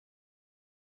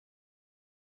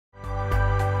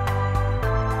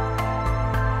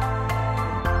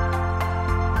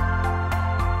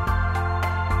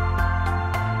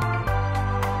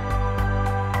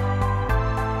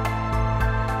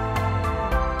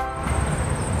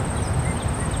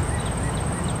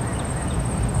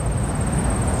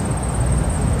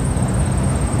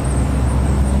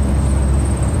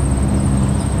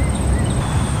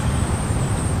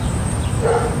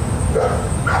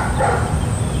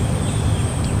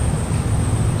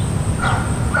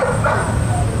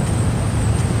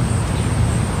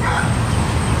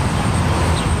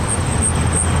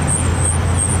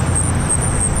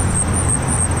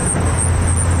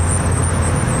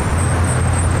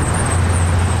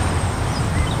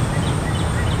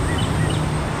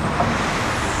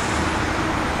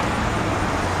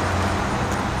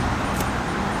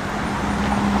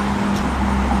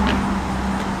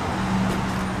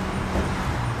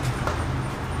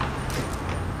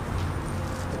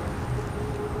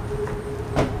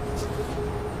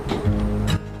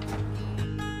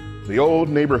the old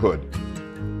neighborhood.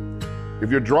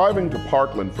 If you're driving to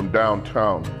Parkland from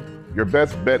downtown, your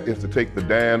best bet is to take the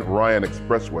Dan Ryan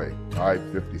Expressway,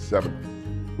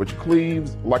 I-57, which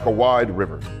cleaves like a wide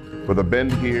river with a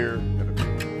bend here and a bend.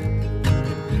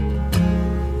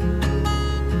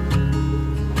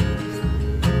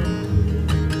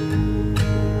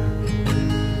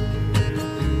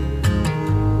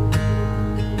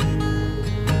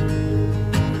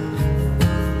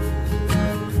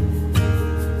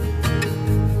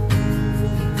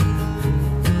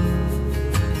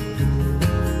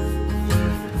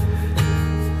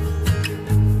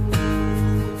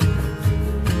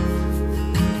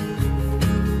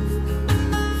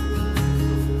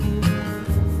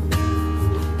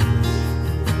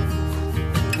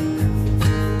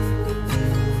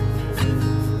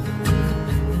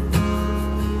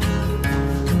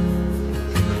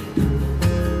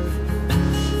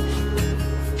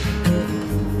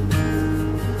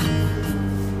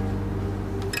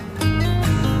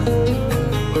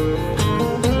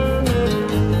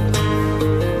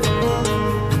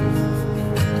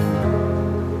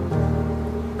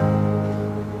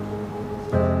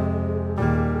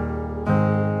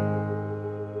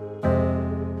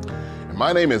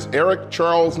 My name is Eric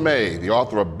Charles May, the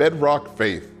author of Bedrock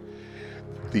Faith,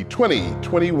 the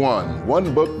 2021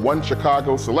 One Book, One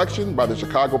Chicago selection by the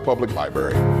Chicago Public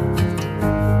Library.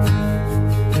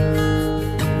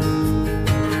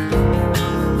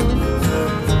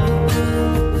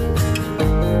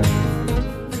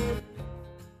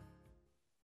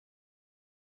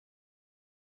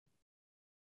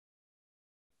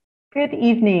 Good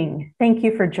evening. Thank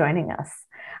you for joining us.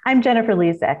 I'm Jennifer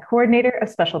Lezak, Coordinator of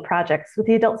Special Projects with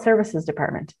the Adult Services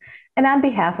Department. And on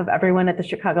behalf of everyone at the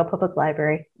Chicago Public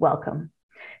Library, welcome.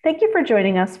 Thank you for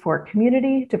joining us for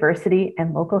Community, Diversity,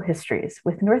 and Local Histories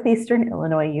with Northeastern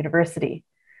Illinois University.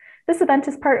 This event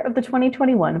is part of the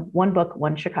 2021 One Book,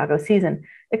 One Chicago season,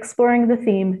 exploring the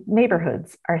theme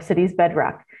Neighborhoods, Our City's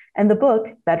Bedrock, and the book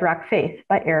Bedrock Faith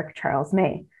by Eric Charles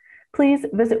May. Please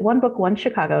visit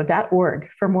onebookonechicago.org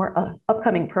for more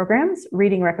upcoming programs,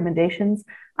 reading recommendations,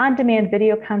 on-demand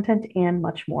video content, and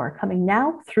much more coming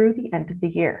now through the end of the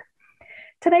year.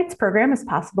 Tonight's program is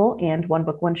possible, and One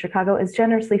Book, One Chicago is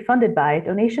generously funded by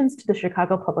donations to the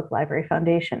Chicago Public Library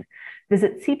Foundation.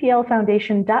 Visit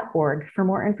cplfoundation.org for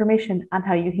more information on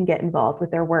how you can get involved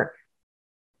with their work.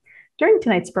 During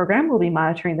tonight's program, we'll be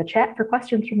monitoring the chat for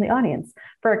questions from the audience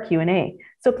for our Q&A,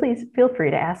 so please feel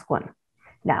free to ask one.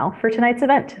 Now for tonight's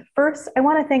event. First, I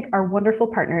want to thank our wonderful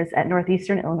partners at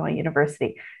Northeastern Illinois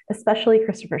University, especially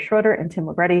Christopher Schroeder and Tim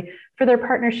Libretti, for their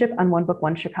partnership on One Book,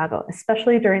 One Chicago,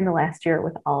 especially during the last year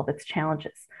with all of its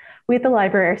challenges. We at the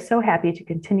library are so happy to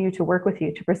continue to work with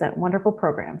you to present wonderful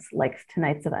programs like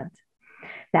tonight's event.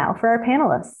 Now for our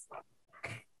panelists.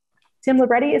 Tim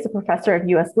Libretti is a professor of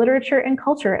U.S. Literature and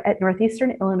Culture at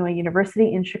Northeastern Illinois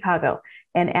University in Chicago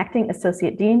and acting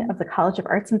associate dean of the College of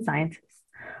Arts and Sciences.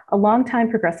 A longtime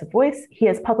progressive voice, he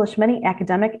has published many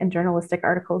academic and journalistic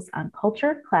articles on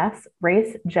culture, class,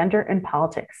 race, gender, and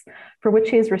politics, for which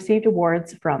he has received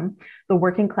awards from the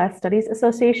Working Class Studies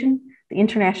Association, the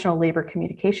International Labor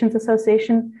Communications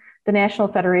Association, the National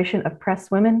Federation of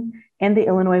Press Women, and the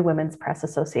Illinois Women's Press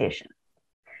Association.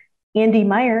 Andy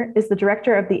Meyer is the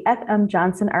director of the F.M.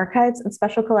 Johnson Archives and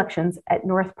Special Collections at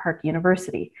North Park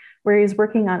University, where he is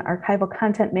working on archival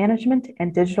content management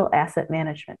and digital asset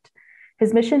management.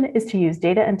 His mission is to use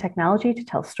data and technology to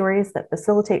tell stories that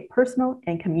facilitate personal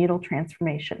and communal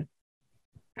transformation.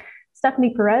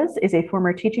 Stephanie Perez is a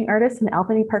former teaching artist in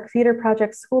Albany Park Theater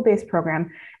Project's school-based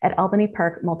program at Albany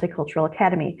Park Multicultural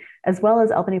Academy, as well as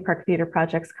Albany Park Theater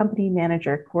Project's company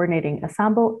manager coordinating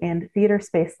ensemble and theater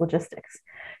space logistics.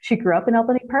 She grew up in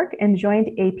Albany Park and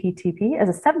joined APTP as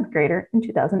a 7th grader in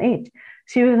 2008.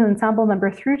 She was an ensemble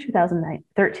member through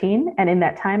 2013, and in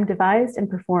that time devised and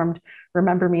performed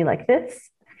Remember Me Like This,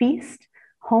 Feast,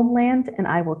 Homeland, and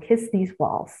I Will Kiss These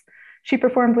Walls. She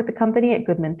performed with the company at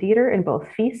Goodman Theater in both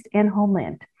Feast and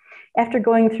Homeland. After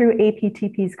going through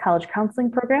APTP's college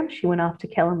counseling program, she went off to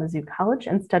Kalamazoo College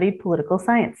and studied political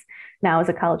science. Now, as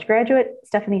a college graduate,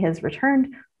 Stephanie has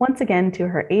returned once again to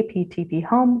her APTP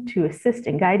home to assist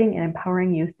in guiding and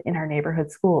empowering youth in our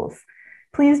neighborhood schools.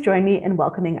 Please join me in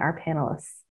welcoming our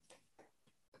panelists.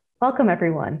 Welcome,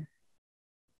 everyone.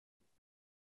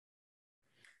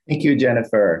 Thank you,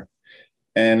 Jennifer.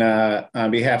 And on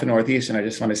behalf of Northeastern, I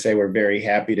just want to say we're very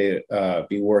happy to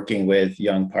be working with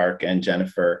Young Park and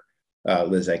Jennifer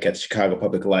Lezak at Chicago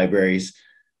Public Libraries.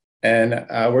 And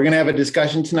we're going to have a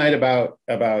discussion tonight about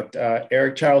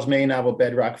Eric Charles May novel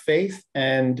Bedrock Faith,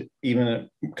 and even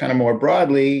kind of more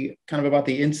broadly, kind of about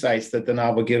the insights that the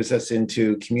novel gives us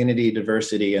into community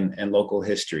diversity and local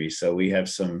history. So we have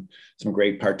some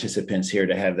great participants here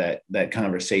to have that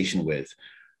conversation with.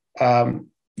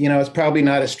 It's probably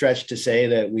not a stretch to say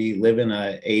that we live in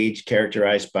an age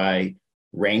characterized by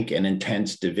rank and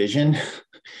intense division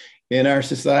in our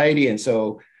society. And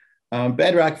so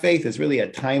Bedrock Faith is really a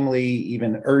timely,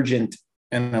 even urgent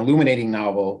and illuminating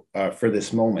novel for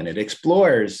this moment. It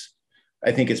explores,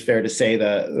 I think it's fair to say,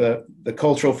 the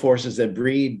cultural forces that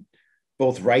breed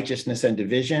both righteousness and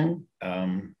division,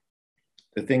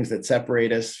 the things that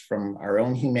separate us from our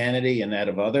own humanity and that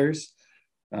of others.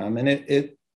 And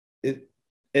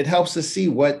it helps us see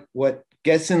what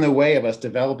gets in the way of us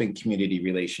developing community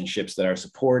relationships that are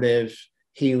supportive,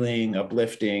 healing,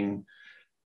 uplifting,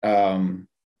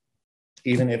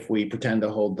 even if we pretend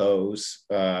to hold those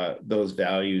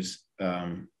values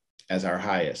as our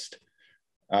highest.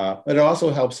 But it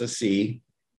also helps us see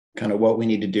kind of what we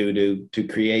need to do to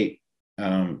create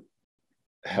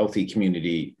healthy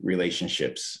community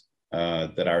relationships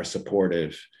that are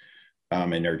supportive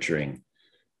and nurturing.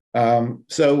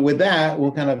 So with that,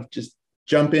 we'll kind of just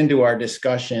jump into our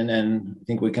discussion, and I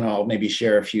think we can all maybe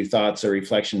share a few thoughts or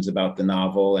reflections about the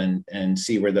novel and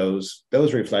see where those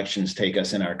reflections take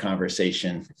us in our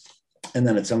conversation. And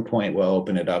then at some point, we'll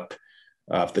open it up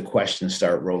if the questions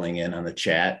start rolling in on the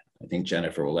chat. I think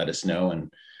Jennifer will let us know,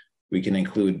 and we can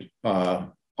include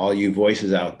all you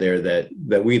voices out there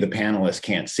that we, the panelists,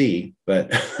 can't see,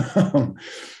 but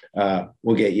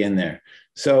we'll get you in there.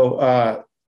 So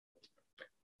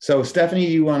Stephanie,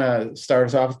 you want to start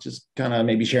us off, just kind of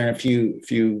maybe sharing a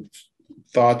few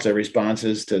thoughts or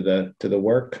responses to the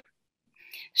work?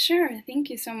 Sure,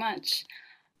 thank you so much.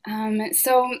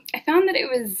 So I found that it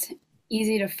was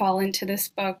easy to fall into this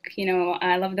book.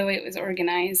 I love the way it was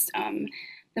organized.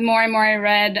 The more and more I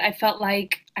read, I felt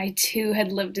like I too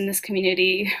had lived in this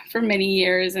community for many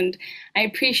years, and I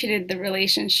appreciated the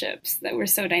relationships that were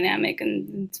so dynamic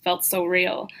and felt so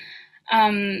real.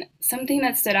 Something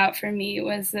that stood out for me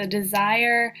was the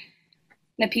desire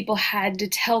that people had to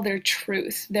tell their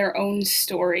truth, their own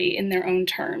story in their own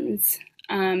terms,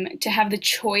 to have the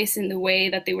choice in the way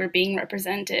that they were being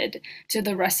represented to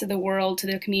the rest of the world, to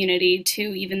their community, to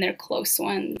even their close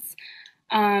ones.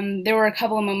 There were a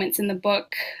couple of moments in the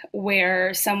book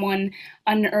where someone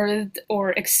unearthed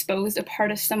or exposed a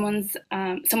part of someone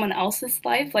else's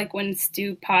life, like when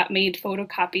Stu Pott made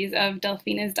photocopies of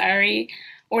Delphina's diary,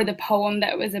 or the poem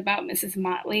that was about Mrs.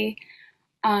 Motley.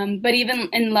 But even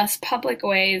in less public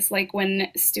ways, like when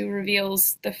Stu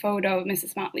reveals the photo of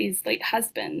Mrs. Motley's late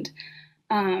husband.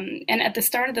 And at the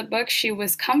start of the book, she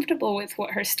was comfortable with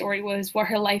what her story was, what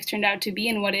her life turned out to be,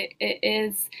 and what it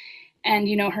is. And,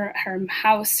 her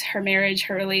house, her marriage,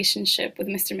 her relationship with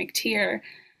Mr. McTeer.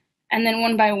 And then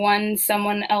one by one,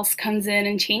 someone else comes in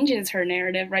and changes her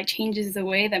narrative, right? Changes the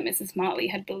way that Mrs. Motley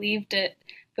had believed it,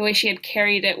 the way she had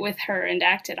carried it with her and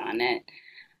acted on it.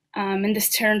 And this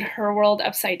turned her world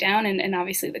upside down, and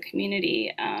obviously the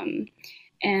community, and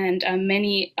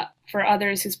many for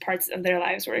others whose parts of their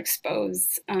lives were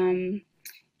exposed. And,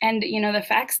 the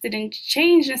facts didn't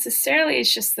change necessarily.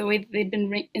 It's just the way that they'd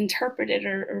been interpreted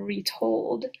or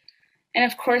retold. And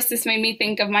of course, this made me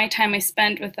think of my time I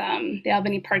spent with the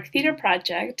Albany Park Theater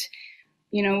Project.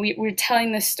 We're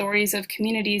telling the stories of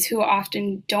communities who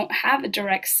often don't have a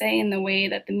direct say in the way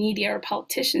that the media or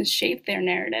politicians shape their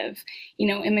narrative.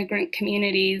 Immigrant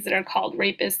communities that are called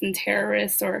rapists and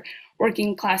terrorists, or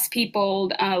working class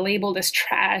people labeled as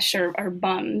trash or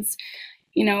bums.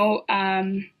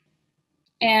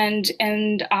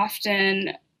 And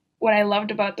often what I loved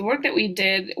about the work that we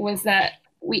did was that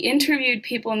we interviewed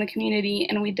people in the community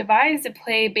and we devised a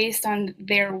play based on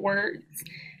their words,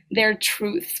 their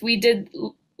truths. We did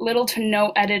little to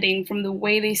no editing, from the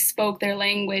way they spoke their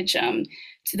language,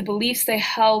 to the beliefs they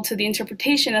held, to the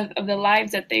interpretation of the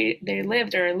lives that they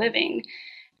lived or are living.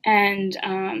 And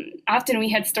often we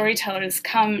had storytellers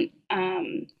come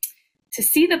to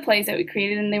see the plays that we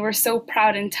created, and they were so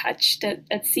proud and touched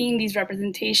at seeing these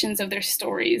representations of their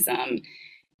stories.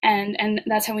 And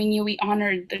that's how we knew we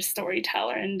honored the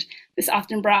storyteller. And this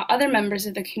often brought other members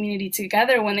of the community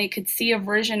together when they could see a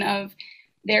version of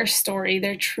their story,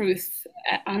 their truth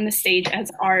on the stage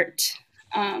as art.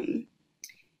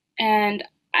 And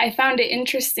I found it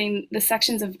interesting, the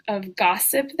sections of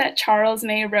gossip that Charles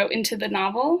May wrote into the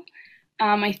novel.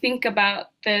 I think about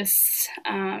this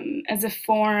as a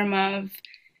form of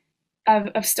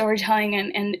of storytelling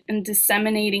and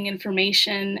disseminating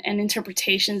information and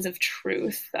interpretations of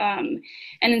truth. And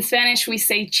in Spanish, we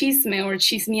say chisme or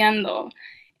chismeando.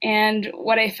 And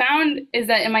what I found is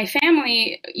that in my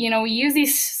family, we use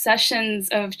these sessions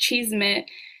of chisme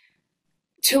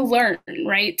to learn,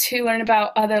 right? To learn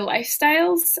about other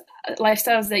lifestyles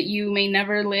that you may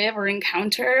never live or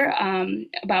encounter,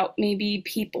 about maybe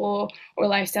people or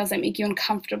lifestyles that make you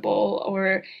uncomfortable,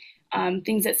 or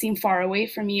things that seem far away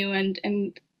from you,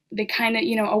 and they kind of,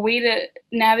 a way to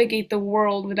navigate the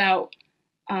world without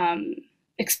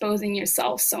exposing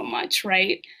yourself so much,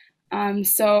 right?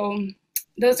 So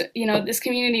those, this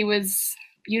community was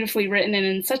beautifully written and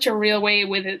in such a real way,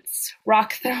 with its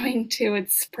rock throwing to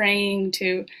its praying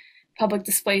to public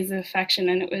displays of affection,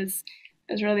 and it was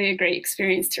really a great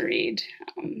experience to read.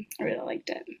 I really liked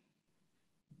it.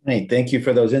 Hey, thank you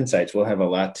for those insights. We'll have a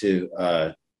lot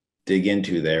to dig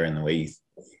into there in the way you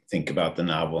think about the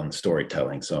novel and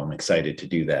storytelling. So I'm excited to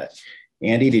do that.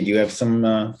 Andy, did you have some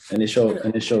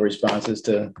initial responses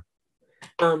to?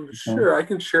 Sure, I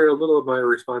can share a little of my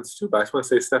response too, but I just want to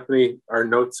say, Stephanie, our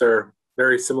notes are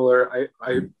very similar.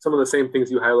 I some of the same things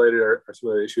you highlighted are some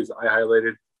of the issues I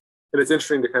highlighted. And it's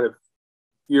interesting to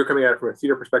you're coming at it from a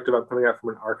theater perspective, I'm coming at it from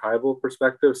an archival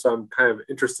perspective. So I'm kind of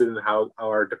interested in how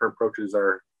our different approaches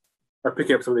are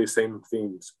picking up some of these same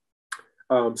themes.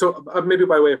 So maybe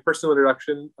by way of personal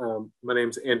introduction, my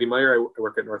name's Andy Meyer. I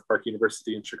work at North Park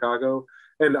University in Chicago,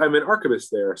 and I'm an archivist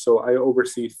there. So I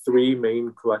oversee 3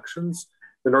 main collections: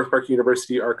 the North Park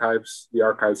University Archives, the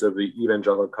archives of the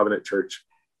Evangelical Covenant Church,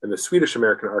 and the Swedish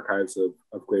American Archives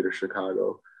of Greater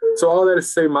Chicago. So all that is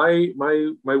to say,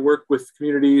 my work with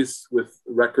communities, with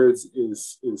records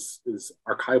is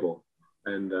archival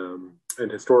and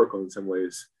historical in some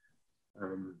ways.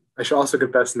 I should also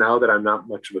confess now that I'm not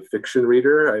much of a fiction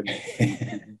reader. I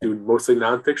do mostly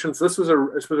nonfiction. So this was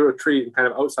a treat and kind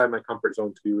of outside my comfort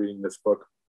zone to be reading this book.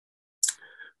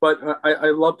 But I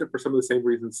loved it for some of the same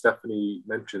reasons Stephanie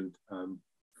mentioned.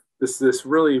 This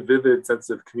really vivid sense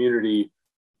of community,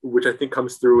 which I think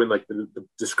comes through in the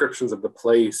descriptions of the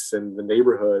place and the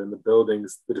neighborhood and the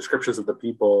buildings, the descriptions of the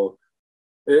people.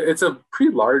 It's a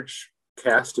pretty large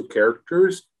cast of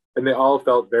characters, and they all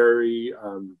felt very,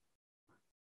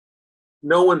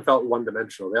 no one felt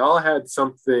one-dimensional. They all had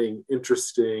something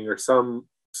interesting, or some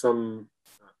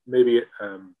maybe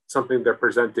something they're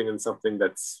presenting and something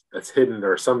that's hidden,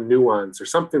 or some nuance or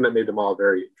something that made them all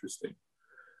very interesting.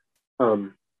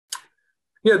 Some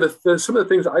of the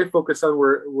things I focused on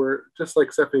were just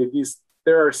like Stephanie.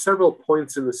 There are several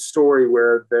points in the story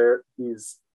where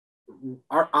these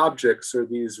are objects, or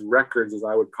these records, as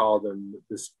I would call them,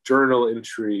 this journal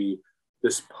entry,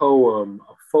 this poem,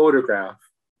 a photograph,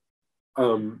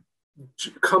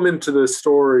 come into the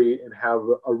story and have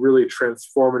a really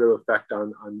transformative effect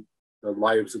on the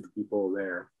lives of the people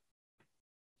there.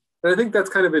 And I think that's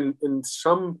kind of in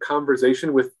some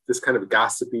conversation with this kind of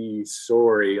gossipy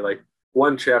story. Like,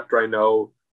 one chapter I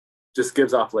know just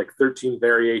gives off 13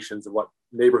 variations of what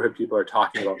neighborhood people are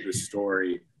talking about this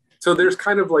story. So there's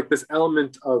kind of this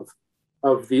element of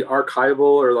the archival,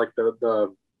 or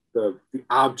the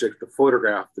object, the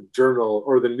photograph, the journal,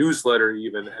 or the newsletter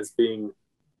even, as being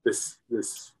this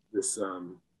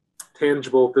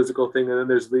tangible physical thing. And then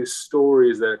there's these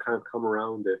stories that kind of come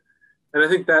around it. And I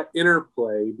think that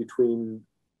interplay between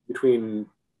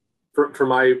from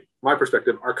my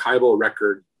perspective, archival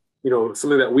record,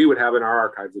 something that we would have in our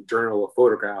archives, a journal, a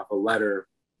photograph, a letter,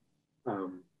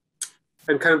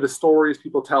 and kind of the stories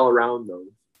people tell around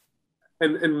those.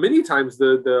 And many times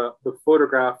the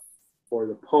photograph or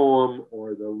the poem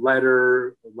or the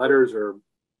letters or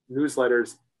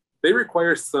newsletters, they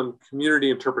require some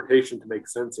community interpretation to make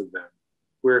sense of them.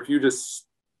 Where if you just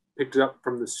picked it up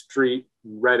from the street,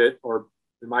 read it, or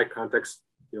in my context,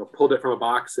 pulled it from a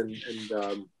box and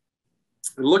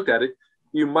looked at it,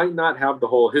 you might not have the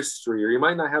whole history, or you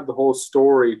might not have the whole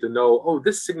story to know, oh,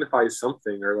 this signifies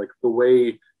something, or the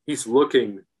way he's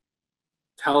looking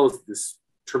tells this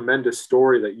tremendous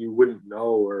story that you wouldn't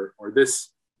know, or this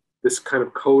kind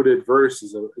of coded verse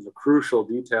is a crucial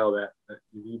detail that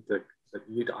you need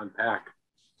to unpack.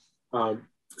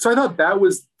 So I thought that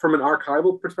was, from an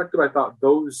archival perspective, I thought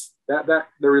that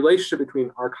the relationship between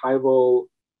archival,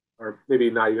 or maybe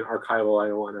not even archival, I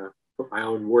don't want to put my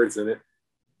own words in it,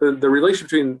 the relation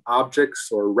between objects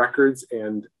or records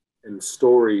and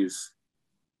stories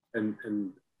and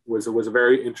was a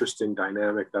very interesting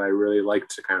dynamic that I really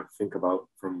liked to kind of think about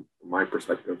from my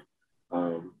perspective.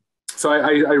 So I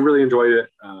really enjoyed it,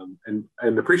 and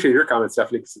appreciate your comments,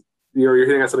 Stephanie, because you're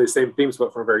hitting on some of these same themes,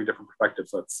 but from a very different perspective.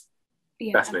 So it's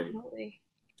fascinating. Absolutely.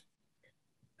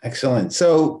 Excellent.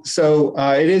 So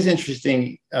it is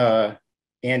interesting,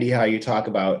 Andy, how you talk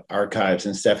about archives,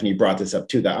 and Stephanie brought this up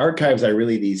too. The archives are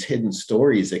really these hidden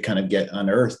stories that kind of get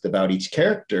unearthed about each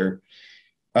character,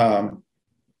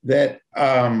 that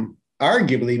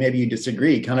arguably, maybe you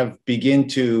disagree, kind of begin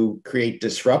to create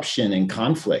disruption and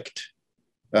conflict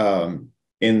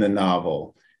in the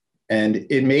novel. And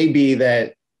it may be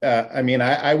that,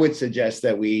 I would suggest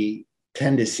that we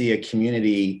tend to see a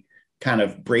community kind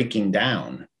of breaking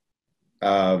down.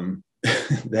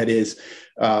 That is,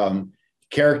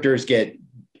 characters get,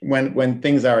 when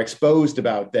things are exposed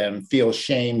about them, feel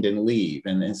shamed and leave.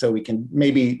 And so we can,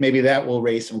 maybe that will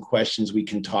raise some questions we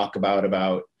can talk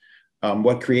about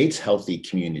what creates healthy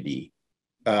community,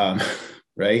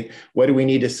 right? What do we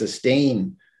need to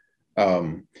sustain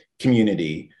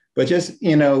community? But just,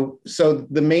 so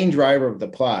the main driver of the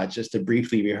plot, just to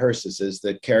briefly rehearse this, is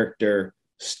the character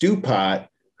Stewpot,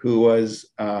 who was,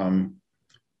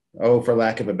 for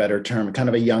lack of a better term, kind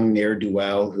of a young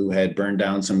ne'er-do-well who had burned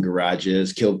down some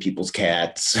garages, killed people's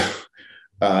cats,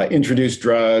 introduced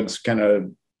drugs, kind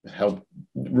of helped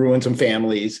ruin some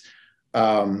families,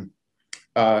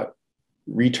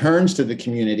 returns to the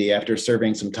community after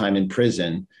serving some time in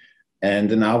prison. And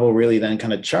the novel really then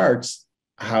kind of charts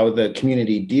how the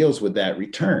community deals with that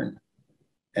return.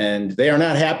 And they are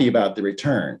not happy about the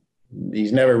return.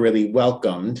 He's never really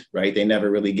welcomed, right? They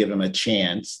never really give him a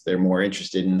chance. They're more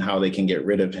interested in how they can get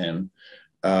rid of him.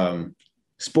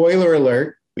 Spoiler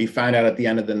alert, we find out at the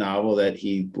end of the novel that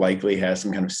he likely has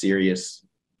some kind of serious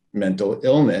mental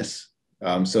illness,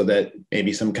 so that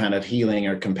maybe some kind of healing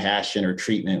or compassion or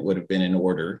treatment would have been in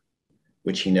order,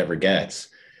 which he never gets.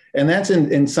 And that's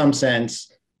in some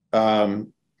sense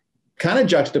kind of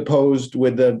juxtaposed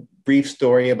with the brief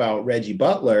story about Reggie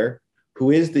Butler,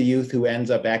 who is the youth who ends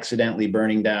up accidentally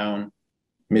burning down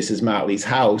Mrs. Motley's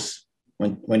house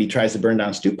when he tries to burn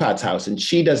down Stewpot's house. And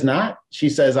she does not. She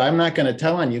says, I'm not going to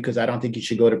tell on you because I don't think you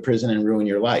should go to prison and ruin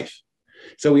your life.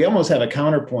 So we almost have a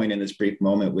counterpoint in this brief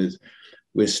moment with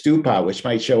Stewpot, which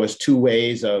might show us two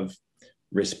ways of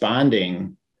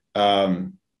responding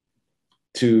to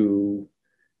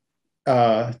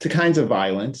kinds of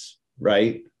violence,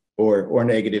 right? Or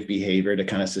negative behavior to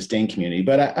kind of sustain community.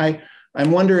 But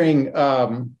I'm wondering,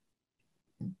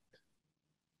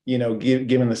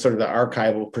 given the sort of the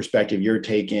archival perspective you're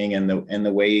taking and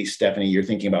the way, Stephanie, you're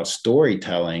thinking about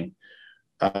storytelling,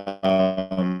 how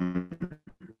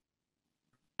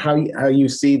you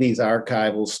see these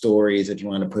archival stories, if you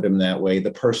want to put them that way, the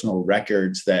personal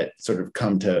records that sort of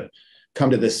come to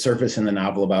the surface in the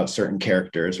novel about certain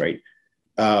characters, right?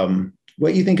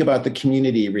 What you think about the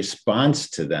community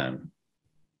response to them,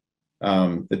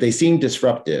 that they seem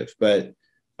disruptive, but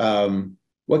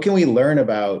what can we learn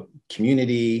about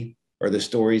community or the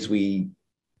stories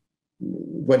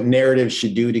what narratives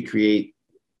should do to create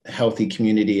healthy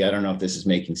community? I don't know if this is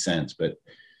making sense, but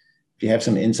if you have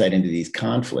some insight into these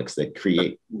conflicts that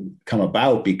come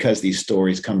about because these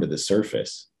stories come to the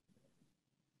surface.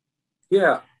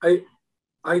 Yeah,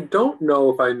 I don't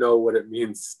know if I know what it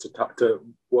means to talk to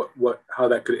how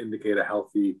that could indicate a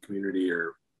healthy community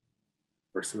or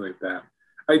something like that.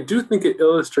 I do think it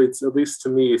illustrates, at least to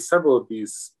me, several of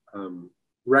these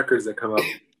records that come up,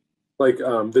 like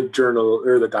the journal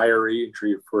or the diary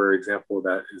entry, for example,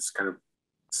 that is kind of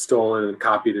stolen and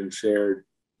copied and shared.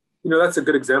 That's a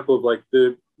good example of like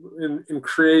in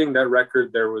creating that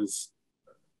record, there was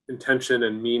intention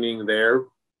and meaning there.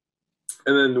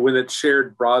 And then when it's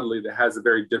shared broadly, that has a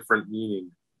very different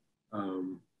meaning.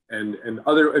 And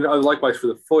likewise for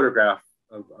the photograph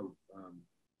of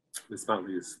Miss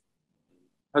Motley's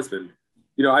husband.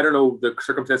 I don't know the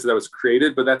circumstances that was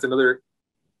created, but that's another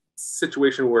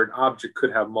situation where an object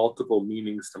could have multiple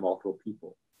meanings to multiple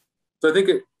people. So I think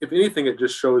if anything, it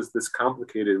just shows this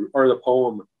complicated, or the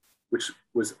poem, which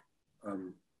was,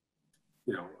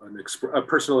 a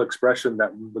personal expression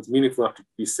that was meaningful enough to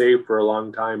be saved for a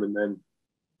long time. And then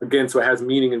again, so it has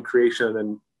meaning in creation and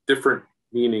then different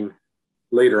meaning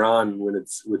later on when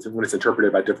it's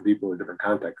interpreted by different people in different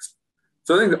contexts.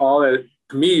 So I think all that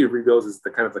to me reveals is the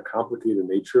kind of the complicated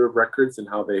nature of records and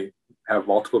how they have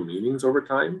multiple meanings over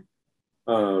time.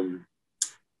 I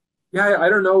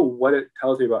don't know what it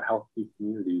tells me about healthy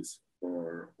communities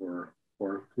or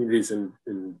communities in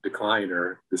decline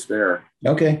or despair.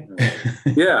 Okay.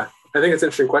 Yeah, I think it's an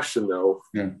interesting question though.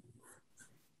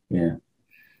 Yeah.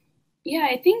 Yeah,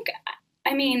 I think,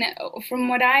 from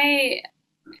what I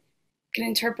can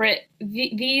interpret,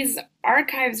 these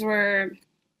archives were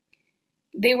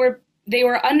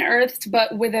unearthed,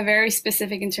 but with a very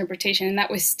specific interpretation, and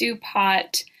that was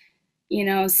Stewpot,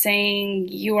 saying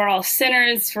you are all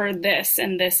sinners for this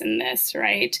and this and this,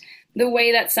 right? the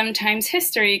way that sometimes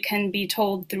history can be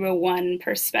told through a one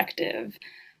perspective.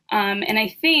 And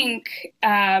I think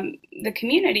the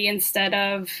community, instead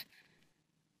of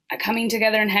coming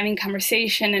together and having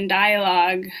conversation and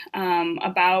dialogue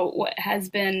about what has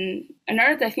been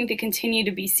unearthed, I think they continue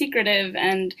to be secretive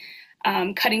and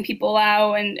cutting people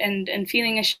out and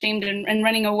feeling ashamed and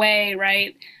running away,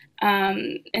 right?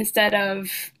 Instead of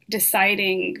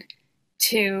deciding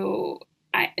to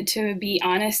be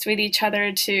honest with each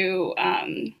other, to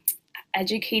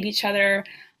educate each other.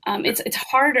 It's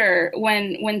harder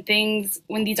when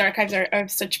these archives are of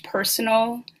such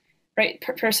personal, right,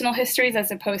 personal histories,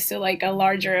 as opposed to like a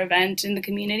larger event in the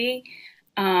community.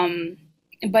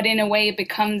 But in a way, it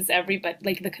becomes everybody,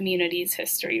 like the community's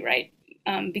history, right?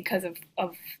 Because of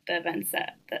the events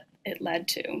that it led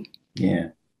to. Yeah.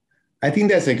 I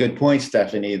think that's a good point,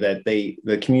 Stephanie, that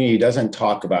the community doesn't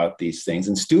talk about these things.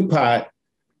 And Stewpot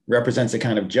represents a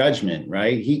kind of judgment,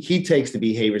 right? He takes the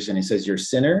behaviors and he says, you're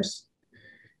sinners,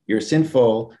 you're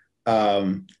sinful.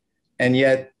 And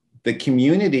yet the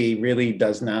community really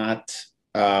does not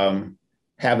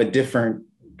have a different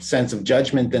sense of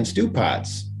judgment than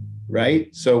Stewpot's,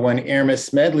 right? So when Irma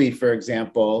Smedley, for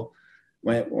example,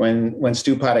 when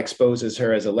Stewpot exposes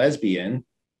her as a lesbian,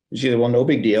 she said, well, no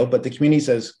big deal. But the community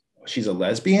says, she's a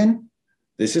lesbian?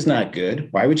 This is not good.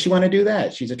 Why would she want to do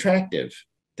that? She's attractive.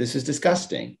 This is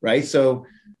disgusting, right? So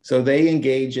they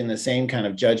engage in the same kind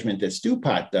of judgment that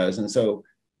Stewpot does. And so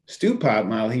Stewpot,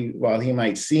 while he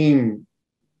might seem,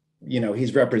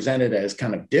 he's represented as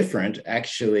kind of different,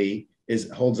 actually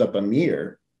holds up a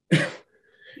mirror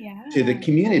to the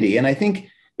community. And I think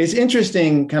it's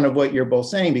interesting kind of what you're both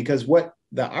saying, because what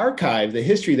the archive, the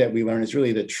history that we learn, is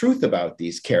really the truth about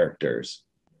these characters.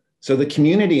 So the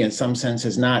community, in some sense,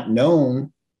 has not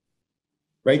known,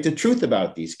 right, the truth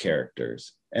about these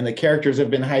characters, and the characters have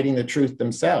been hiding the truth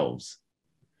themselves.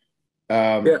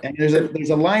 And there's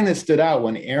a line that stood out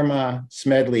when Irma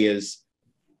Smedley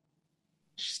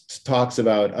talks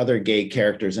about other gay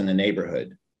characters in the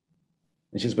neighborhood.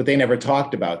 And she says, but they never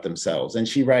talked about themselves. And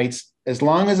she writes, as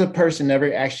long as a person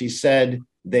never actually said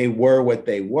they were what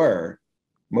they were,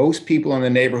 most people in the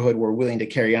neighborhood were willing to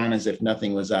carry on as if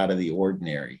nothing was out of the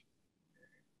ordinary.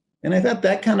 And I thought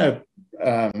that kind of,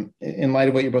 in light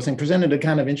of what you're both saying, presented a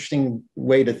kind of interesting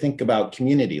way to think about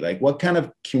community. Like, what kind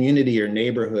of community or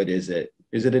neighborhood is it?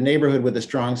 Is it a neighborhood with a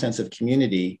strong sense of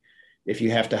community if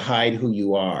you have to hide who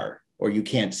you are, or you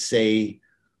can't say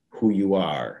who you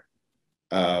are,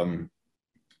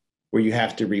 where you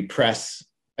have to repress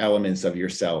elements of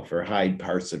yourself or hide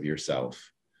parts of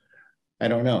yourself? I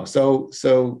don't know.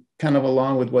 So kind of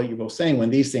along with what you're both saying, when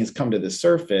these things come to the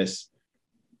surface,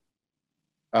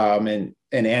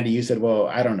 and Andy, you said, well,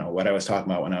 I don't know what I was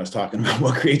talking about when I was talking about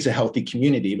what creates a healthy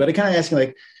community. But I kind of asking,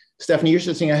 like, Stephanie, you're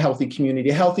saying a healthy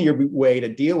community, a healthier way to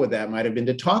deal with that might have been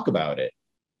to talk about it,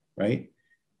 right?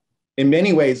 In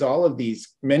many ways,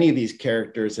 many of these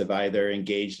characters have either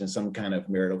engaged in some kind of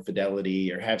marital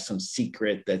fidelity or have some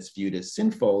secret that's viewed as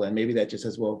sinful. And maybe that just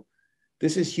says, well,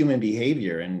 this is human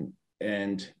behavior,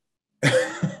 and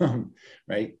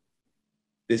right?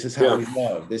 This is how we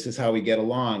love. This is how we get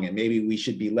along. And maybe we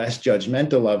should be less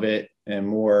judgmental of it and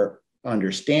more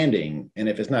understanding. And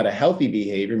if it's not a healthy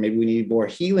behavior, maybe we need more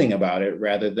healing about it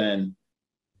rather than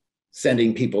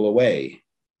sending people away.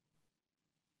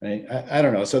 Right? I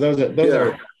don't know. So those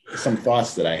are some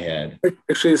thoughts that I had.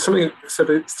 Actually, something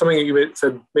you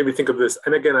said made me think of this.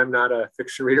 And again, I'm not a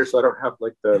fiction reader, so I don't have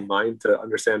like the mind to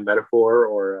understand metaphor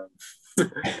or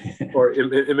or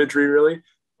imagery really.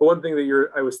 But one thing that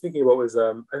I was thinking about was,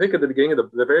 I think at the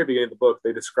very beginning of the book,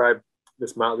 they describe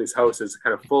Miss Motley's house as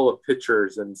kind of full of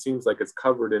pictures and seems like it's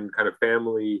covered in kind of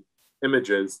family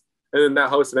images. And then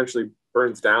that house eventually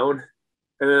burns down.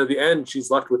 And then at the end, she's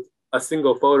left with a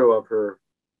single photo of her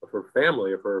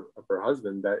family, of her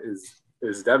husband, that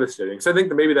is devastating. So I think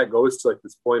that maybe that goes to like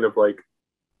this point of like,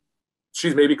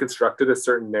 she's maybe constructed a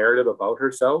certain narrative about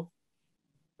herself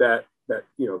that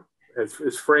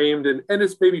is framed and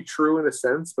it's maybe true in a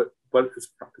sense, but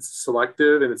it's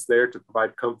selective and it's there to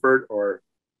provide comfort or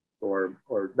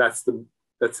that's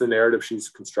the narrative she's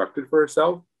constructed for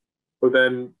herself. But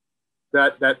then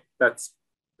that's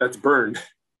burned,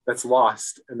 that's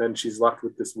lost, and then she's left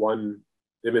with this one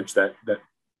image that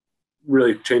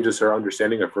really changes her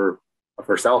understanding of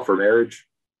herself, her marriage.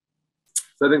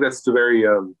 So I think that's a very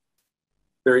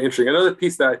very interesting. Another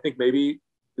piece that I think maybe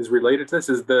is related to this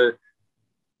is the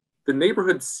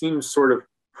neighborhood seems sort of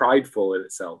prideful in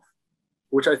itself,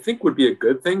 which I think would be a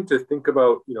good thing to think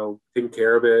about, taking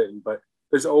care of it. But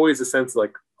there's always a sense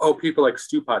like, oh, people like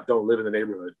Stewpot don't live in the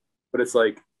neighborhood. But it's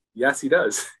like, yes, he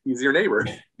does. He's your neighbor.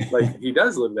 Like, he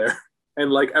does live there.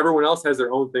 And like everyone else has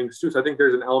their own things too. So I think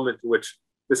there's an element to which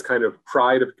this kind of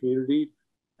pride of community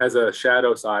has a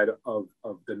shadow side of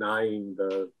denying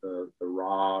the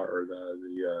raw or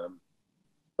the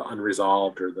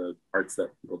unresolved or the parts that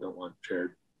people don't want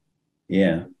shared.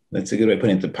 Yeah, that's a good way of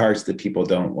putting it. The parts that people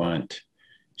don't want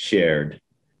shared.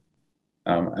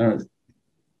 I don't.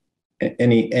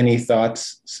 Any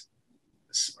thoughts,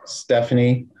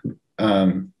 Stephanie?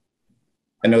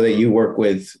 I know that you work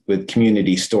with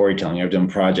community storytelling. I've done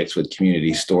projects with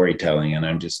community storytelling, and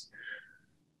I'm just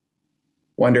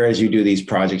wonder, as you do these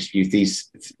projects, you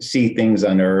see things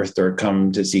unearthed or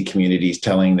come to see communities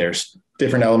telling their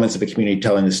different elements of a community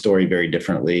telling the story very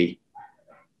differently.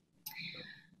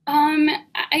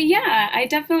 Yeah, I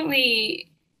definitely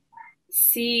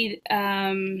see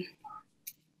different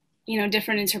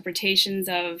interpretations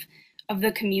of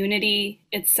the community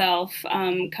itself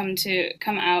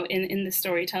come out in the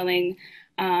storytelling,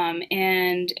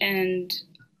 and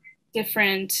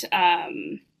different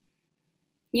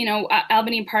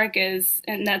Albany Park is,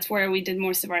 and that's where we did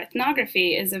most of our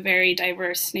ethnography, is a very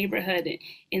diverse neighborhood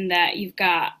in that you've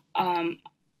got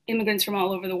immigrants from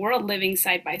all over the world living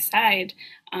side by side.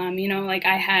 Like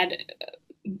I had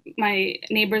my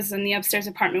neighbors in the upstairs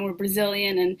apartment were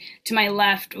Brazilian, and to my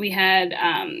left we had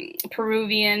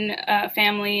Peruvian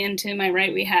family, and to my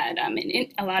right we had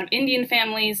a lot of Indian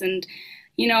families. And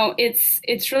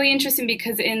it's really interesting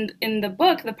because in the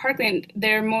book, The Parkland,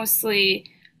 they're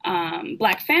mostly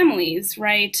Black families,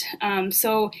 right?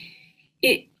 So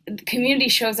the community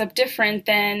shows up different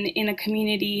than in a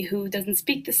community who doesn't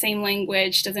speak the same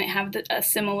language, doesn't have a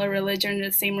similar religion or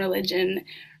the same religion,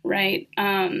 right?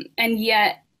 And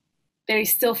yet they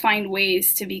still find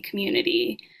ways to be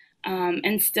community,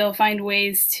 and still find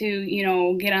ways to,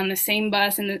 get on the same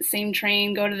bus and the same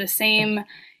train, go to the same,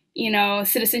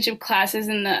 citizenship classes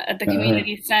at the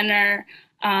community center,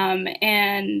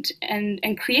 and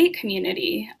create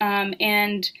community.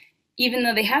 And even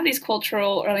though they have these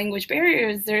cultural or language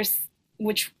barriers,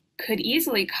 which could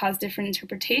easily cause different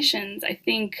interpretations, I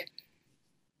think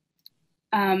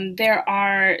there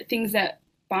are things that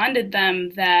bonded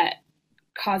them that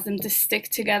caused them to stick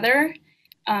together.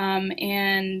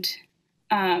 And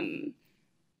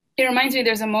it reminds me,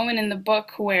 there's a moment in the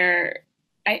book where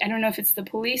I don't know if it's the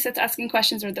police that's asking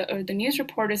questions or the news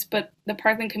reporters, but the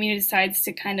Parkland community decides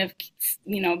to kind of,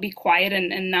 be quiet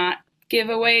and not give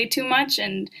away too much.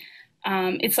 And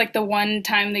it's like the one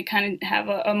time they kind of have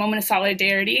a moment of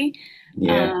solidarity.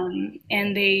 Yeah.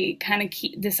 And they kind of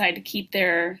decide to keep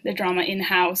their drama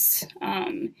in-house.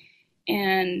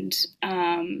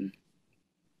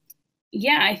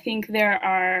 I think there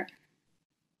are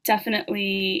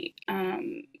definitely,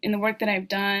 in the work that I've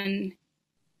done,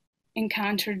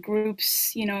 encountered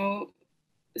groups,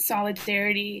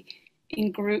 solidarity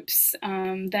in groups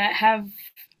that have,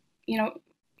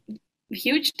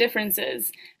 huge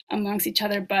differences amongst each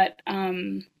other, but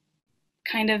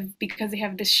kind of because they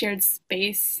have this shared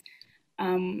space,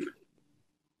 and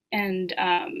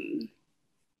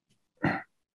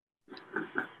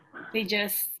they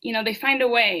just, they find a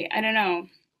way. I don't know.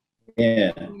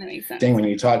 Yeah. That makes sense. When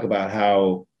you talk about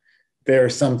how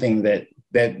there's something that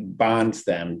bonds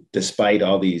them despite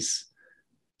all these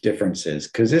differences,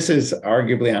 because this is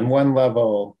arguably on one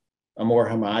level a more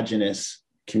homogenous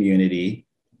community,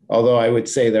 although I would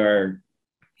say there are,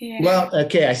 well,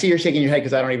 okay, I see you're shaking your head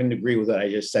because I don't even agree with what I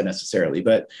just said necessarily,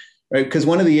 but right, because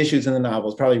one of the issues in the novel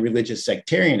is probably religious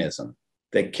sectarianism,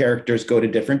 that characters go to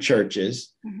different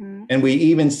churches. Mm-hmm. And we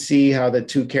even see how the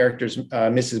two characters,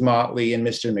 Mrs. Motley and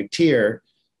Mr. McTeer,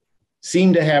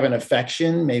 seem to have an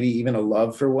affection, maybe even a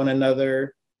love for one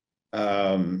another.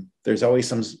 There's always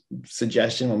some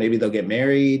suggestion, well, maybe they'll get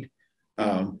married.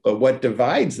 But what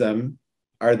divides them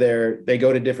they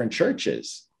go to different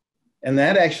churches. And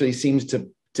that actually seems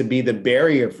to be the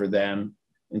barrier for them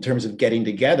in terms of getting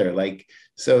together, like,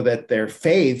 so that their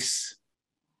faiths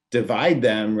divide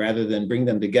them rather than bring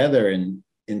them together in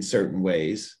certain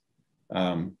ways.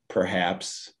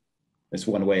 Perhaps that's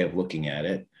one way of looking at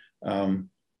it.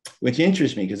 Which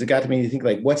interests me because it got to me to think,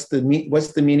 like, what's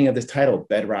the meaning of this title,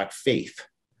 Bedrock Faith?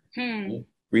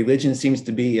 Religion seems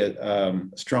to be a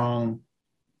strong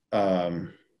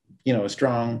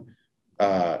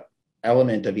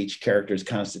element of each character's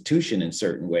constitution in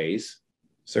certain ways.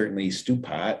 Certainly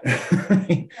Stewpot,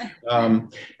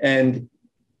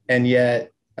 and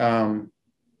yet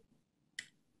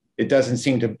it doesn't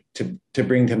seem to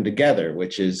bring them together,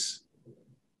 which is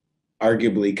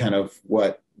arguably kind of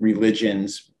what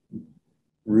religions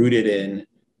rooted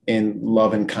in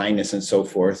love and kindness and so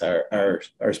forth are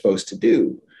supposed to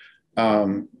do.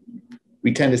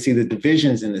 We tend to see the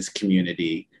divisions in this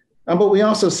community But we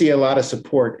also see a lot of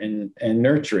support and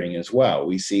nurturing as well.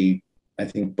 We see, I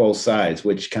think, both sides,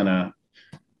 which kind of,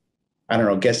 I don't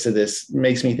know, gets to this,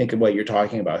 makes me think of what you're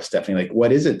talking about, Stephanie. Like,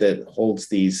 what is it that holds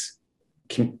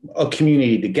a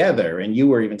community together? And you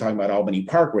were even talking about Albany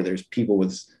Park, where there's people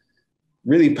with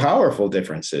really powerful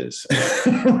differences,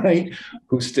 right?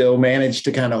 Who still manage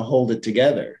to kind of hold it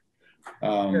together.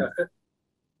 Yeah.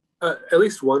 At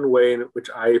least one way in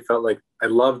which I felt like I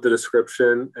loved the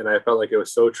description, and I felt like it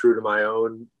was so true to my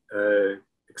own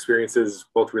experiences,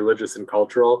 both religious and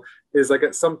cultural, is like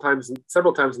several times in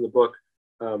the book,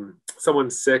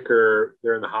 someone's sick or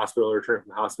they're in the hospital or returning from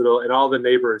the hospital, and all the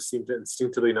neighbors seem to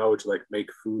instinctively know to like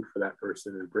make food for that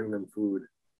person and bring them food.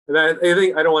 And I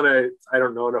think I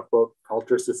don't know enough about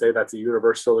cultures to say that's a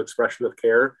universal expression of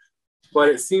care, but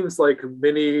it seems like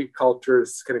many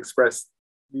cultures can express,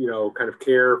 kind of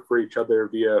care for each other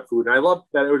via food. And I love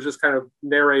that it was just kind of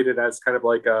narrated as kind of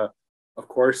like of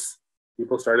course,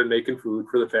 people started making food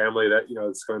for the family that,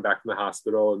 is coming back from the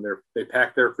hospital, and they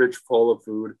packed their fridge full of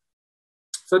food.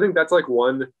 So I think that's like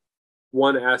one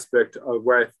aspect of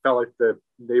where I felt like the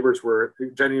neighbors were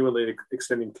genuinely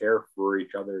extending care for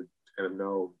each other to kind of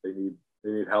know they need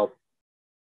help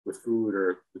with food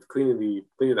or with cleaning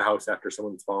the house after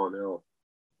someone's fallen ill.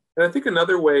 And I think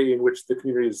another way in which the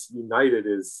community is united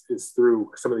is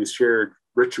through some of these shared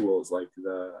rituals, like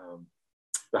the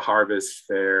harvest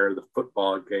fair, the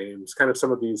football games, kind of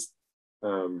some of these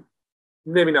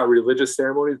maybe not religious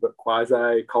ceremonies, but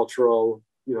quasi-cultural.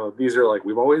 These are like,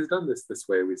 we've always done this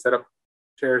way. We set up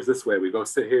chairs this way. We go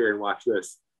sit here and watch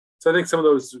this. So I think some of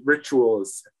those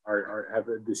rituals have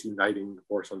this uniting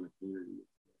force on the community.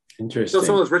 Interesting. So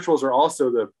some of those rituals are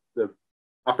also the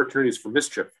opportunities for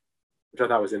mischief, which I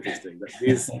thought was interesting.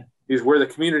 That these where the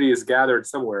community is gathered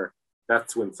somewhere,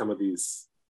 that's when some of these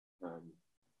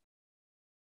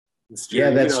that's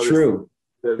true.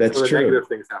 That's true. Negative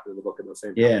things happen in the book at the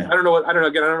same time. Yeah. I don't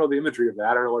know the imagery of that.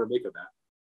 I don't know what to make of that.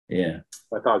 Yeah.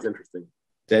 I thought it was interesting.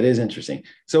 That is interesting.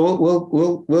 So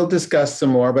we'll discuss some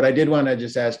more, but I did want to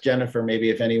just ask Jennifer, maybe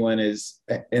if anyone is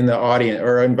in the audience,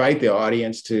 or invite the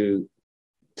audience to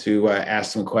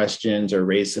ask some questions or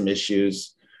raise some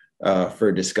issues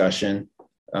for discussion.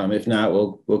 If not,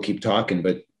 we'll keep talking.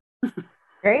 But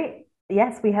great.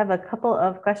 Yes, we have a couple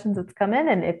of questions that's come in,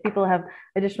 and if people have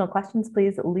additional questions,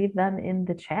 please leave them in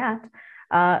the chat.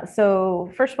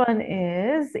 So first one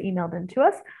is emailed in to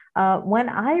us. When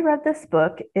I read this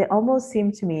book, it almost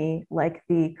seemed to me like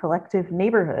the collective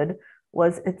neighborhood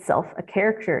was itself a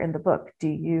character in the book. Do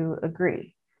you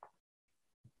agree?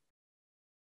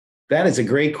 That is a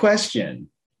great question.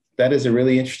 That is a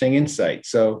really interesting insight.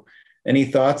 So any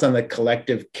thoughts on the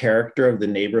collective character of the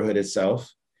neighborhood itself?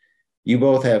 You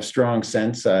both have strong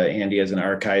sense, Andy, as an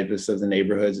archivist of the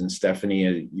neighborhoods, and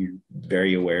Stephanie, you're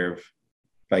very aware of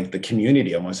like the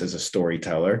community almost as a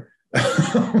storyteller.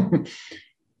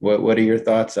 What are your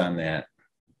thoughts on that?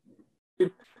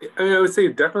 I would say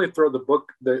definitely throw the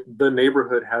book. The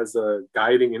neighborhood has a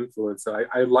guiding influence.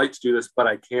 I'd like to do this, but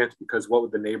I can't because what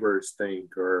would the neighbors think?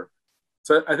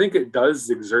 So I think it does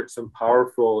exert some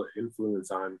powerful influence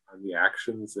on the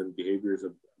actions and behaviors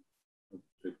of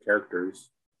the characters.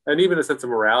 And even a sense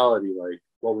of morality, like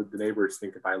what would the neighbors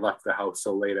think if I left the house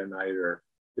so late at night, or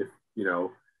if,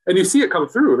 and you see it come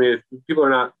through. I mean, if people are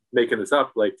not making this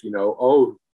up, like,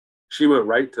 oh, she went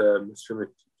right to Mr.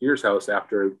 McTeer's house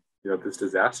after, this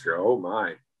disaster. Oh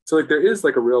my. So like there is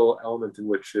like a real element in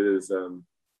which it is the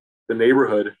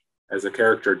neighborhood as a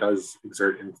character does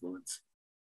exert influence.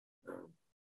 At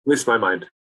least in my mind.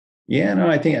 Yeah, no,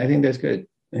 I think that's good.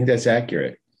 I think that's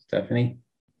accurate. Stephanie?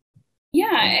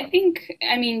 Yeah,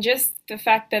 I mean, just the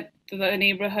fact that the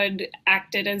neighborhood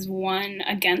acted as one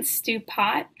against Stu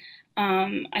Pott,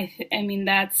 I mean,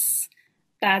 that's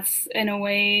in a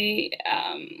way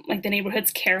like the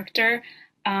neighborhood's character.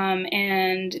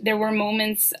 And there were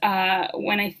moments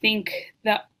when I think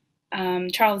that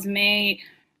Charles May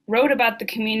wrote about the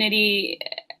community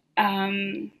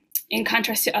in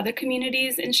contrast to other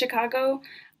communities in Chicago.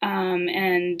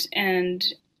 And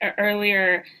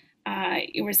earlier,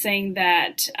 you were saying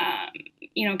that,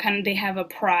 kind of they have a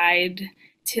pride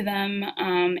to them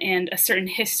and a certain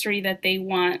history that they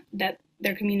want that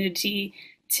their community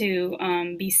to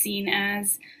be seen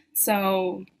as.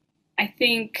 So I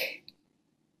think,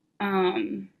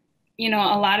 a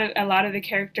lot of the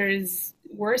characters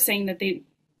were saying that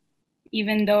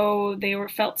even though they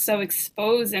felt so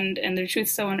exposed and their truth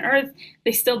so unearthed,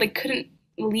 they couldn't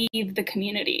leave the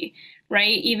community.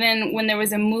 Right. Even when there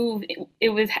was a move,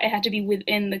 it had to be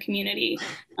within the community.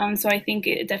 So I think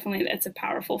that's a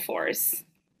powerful force.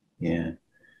 Yeah.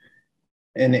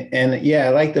 And yeah, I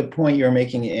like the point you're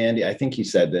making, Andy. I think you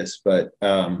said this, but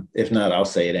if not, I'll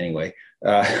say it anyway.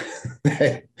 Uh,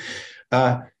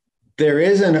 there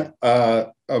is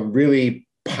a really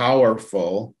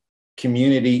powerful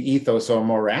community ethos or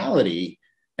morality,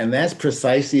 and that's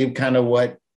precisely kind of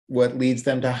what leads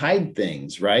them to hide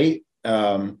things, right?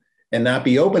 And not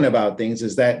be open about things,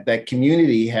 is that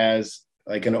community has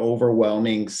like an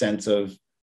overwhelming sense of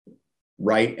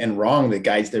right and wrong that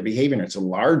guides their behavior. And it's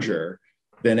larger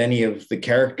than any of the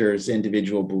characters'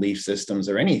 individual belief systems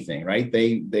or anything, right?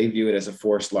 They view it as a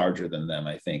force larger than them.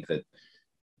 I think that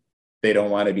they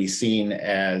don't want to be seen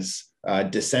as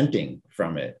dissenting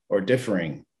from it or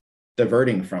diverting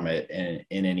from it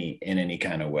in any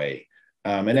kind of way.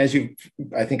 And as you,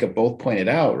 I think, have both pointed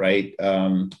out, right?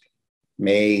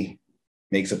 May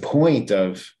makes a point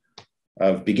of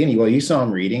beginning. Well, you saw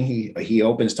him reading. He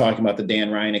opens talking about the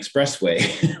Dan Ryan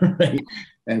Expressway, right?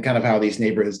 And kind of how these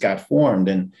neighborhoods got formed,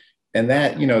 and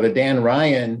that, you know, the Dan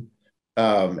Ryan,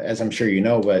 as I'm sure you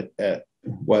know, but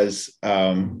was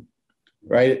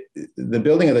right. The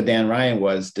building of the Dan Ryan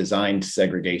was designed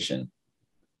segregation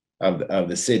of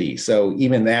the city. So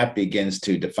even that begins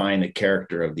to define the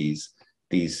character of these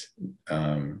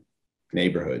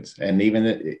neighborhoods, and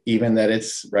even that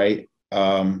it's right.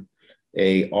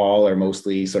 A all or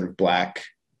mostly sort of Black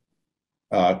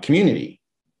community,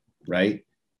 right?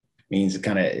 Means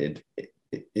it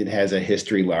has a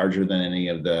history larger than any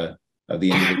of the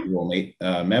individual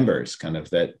members, kind of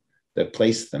that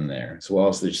placed them there, as well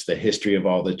as just the history of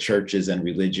all the churches and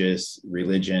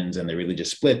religions and the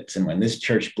religious splits, and when this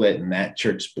church split and that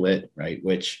church split, right,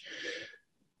 which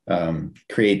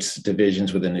creates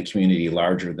divisions within the community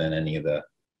larger than any of the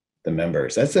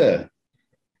members. That's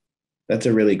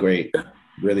a really great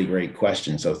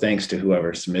question. So thanks to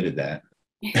whoever submitted that.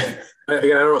 Again, I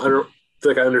don't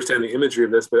feel like I understand the imagery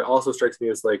of this, but it also strikes me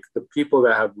as like the people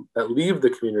that leave the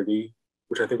community,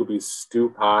 which I think would be Stu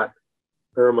Pott,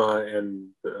 Irma,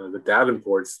 and the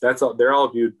Davenports. They're all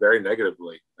viewed very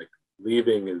negatively. Like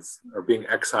leaving or being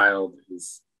exiled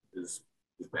is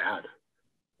bad.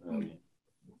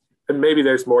 And maybe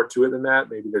there's more to it than that.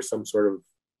 Maybe there's some sort of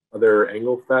other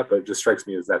angle for that, but it just strikes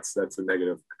me as that's a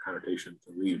negative connotation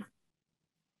to leave.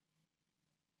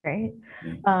 Great.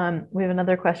 We have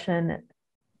another question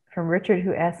from Richard,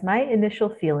 who asks, my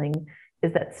initial feeling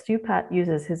is that Stu Pott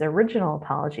uses his original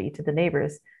apology to the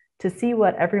neighbors to see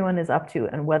what everyone is up to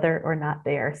and whether or not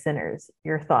they are sinners.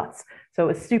 Your thoughts? So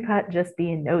was Stu Pott just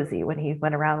being nosy when he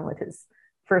went around with his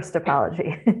first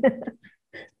apology?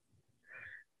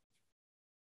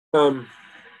 I don't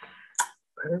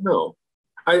know.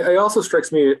 I also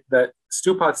strikes me that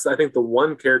Stu Pott's, I think, the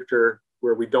one character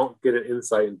where we don't get an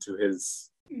insight into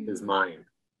his mind.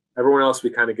 Everyone else,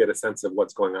 we kind of get a sense of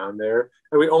what's going on there.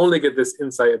 And we only get this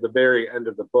insight at the very end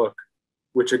of the book,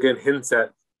 which again hints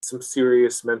at some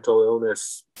serious mental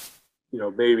illness, you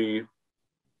know, maybe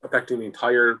affecting the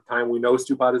entire time we know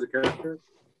Stu Pott as a character.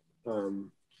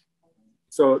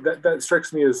 So that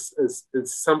strikes me as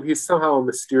he's somehow a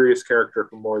mysterious character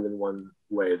for more than one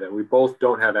way, that we both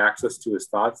don't have access to his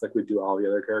thoughts like we do all the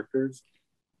other characters.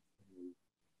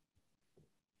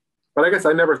 But I guess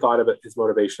I never thought of his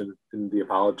motivation in the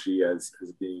apology as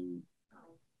being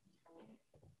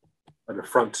an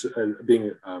affront,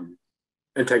 being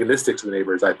antagonistic to the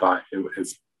neighbors. I thought it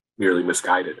was merely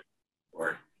misguided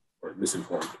or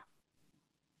misinformed.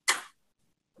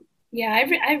 Yeah,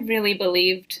 I really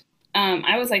believed.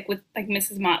 I was like with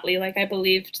Mrs. Motley. Like I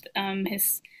believed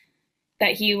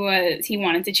that he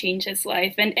wanted to change his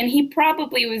life, and he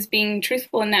probably was being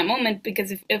truthful in that moment,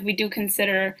 because if we do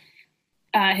consider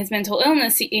his mental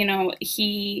illness, you know,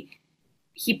 he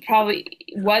probably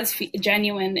was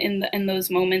genuine in those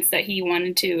moments that he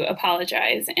wanted to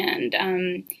apologize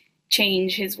and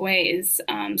change his ways.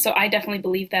 So I definitely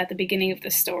believe that at the beginning of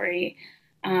the story,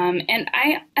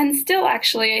 and still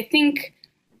actually I think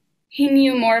he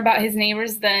knew more about his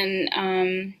neighbors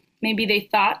than maybe they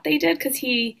thought they did, because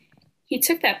he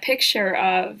took that picture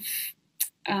of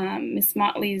Miss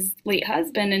Motley's late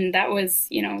husband, and that was,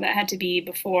 you know, that had to be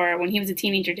before, when he was a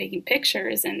teenager, taking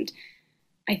pictures. And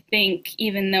I think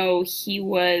even though he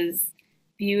was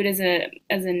viewed as a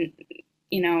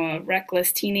you know, a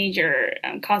reckless teenager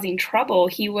causing trouble,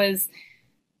 he was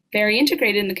very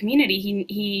integrated in the community.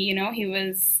 He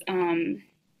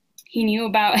knew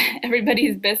about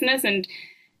everybody's business, and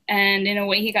in a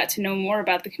way he got to know more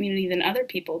about the community than other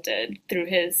people did through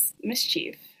his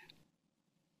mischief.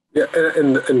 Yeah,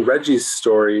 and Reggie's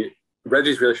story,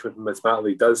 Reggie's relationship with Miss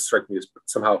Motley does strike me as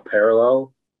somehow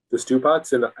parallel to Stu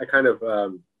Pott's, and I kind of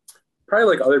probably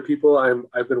like other people,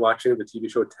 I've been watching the TV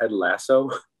show Ted Lasso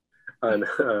on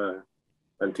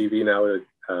on TV now.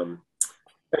 And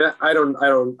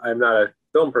I'm not a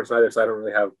film person either, so I don't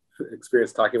really have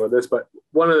experience talking about this. But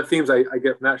one of the themes I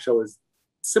get from that show is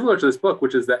similar to this book,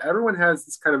 which is that everyone has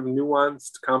this kind of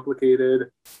nuanced,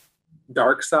 complicated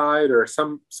dark side, or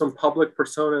some public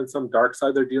persona and some dark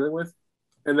side they're dealing with,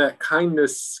 and that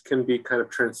kindness can be kind of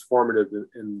transformative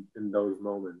in those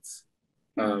moments.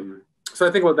 So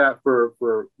I think about that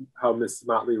for how Mrs.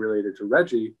 Motley related to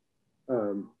Reggie,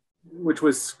 which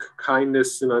was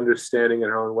kindness and understanding in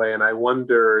her own way. And I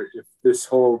wonder if this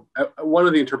whole, one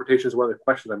of the interpretations, one of the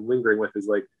questions I'm lingering with is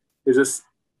like, is this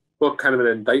book kind of an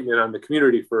indictment on the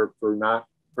community for not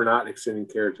extending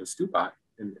care to Stupat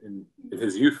in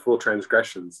his youthful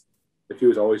transgressions? If he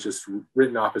was always just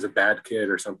written off as a bad kid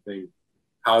or something,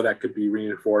 how that could be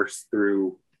reinforced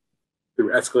through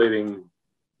escalating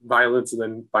violence, and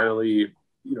then finally,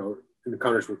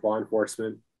 encounters with law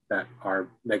enforcement that are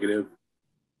negative,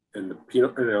 and the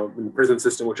prison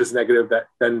system, which is negative, that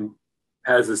then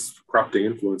has this corrupting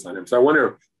influence on him. So I wonder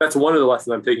if that's one of the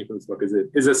lessons I'm taking from this book.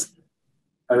 Is this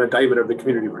an indictment of the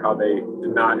community for how they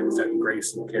did not extend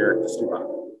grace and care to Stuart?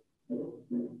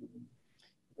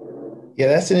 Yeah,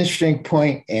 that's an interesting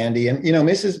point, Andy. And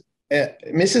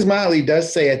Mrs. Motley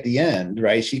does say at the end,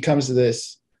 right? She comes to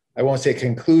this, I won't say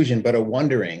conclusion, but a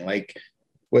wondering, like,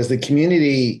 did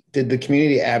the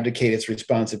community abdicate its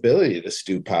responsibility to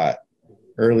Stupat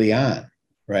early on,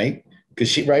 right?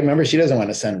 Because remember, she doesn't want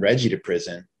to send Reggie to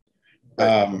prison.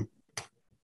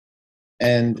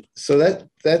 And so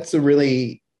that's a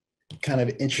really kind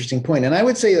of interesting point. And I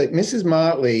would say, like, Mrs.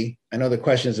 Motley, I know the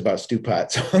question is about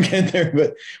Stupat, so I'll get there,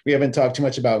 but we haven't talked too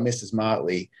much about Mrs.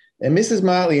 Motley. And Mrs.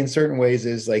 Motley in certain ways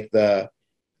is like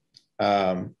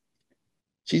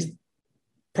she's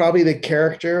probably the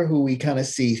character who we kind of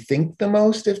think the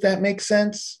most, if that makes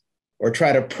sense, or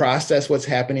try to process what's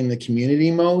happening in the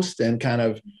community most, and kind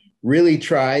of really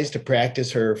tries to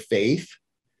practice her faith.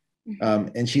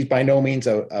 And she's by no means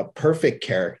a perfect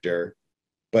character,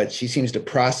 but she seems to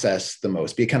process the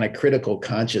most, be a kind of critical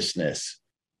consciousness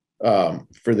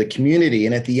for the community.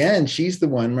 And at the end, she's the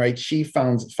one, right? She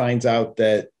finds out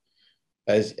that,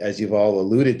 as you've all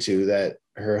alluded to, that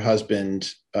her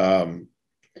husband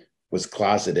was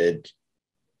closeted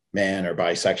man, or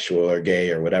bisexual or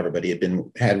gay or whatever, but he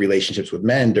had relationships with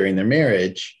men during their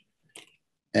marriage.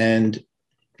 And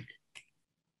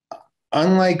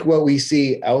unlike what we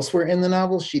see elsewhere in the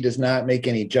novel, she does not make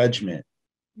any judgment.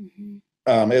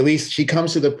 At least she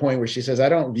comes to the point where she says, I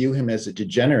don't view him as a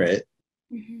degenerate,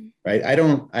 right? I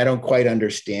don't quite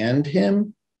understand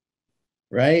him,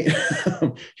 right?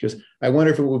 She goes, I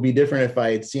wonder if it would be different if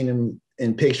I had seen him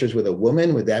in pictures with a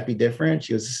woman. Would that be different?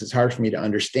 She goes, this is hard for me to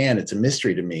understand. It's a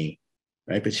mystery to me,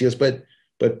 right? But she goes, but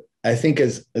I think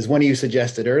as one of you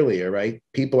suggested earlier, right?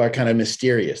 People are kind of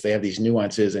mysterious. They have these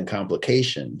nuances and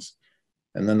complications.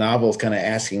 And the novel is kind of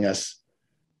asking us,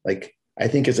 like, I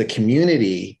think as a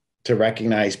community, to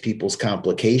recognize people's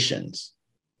complications,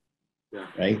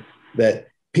 right? That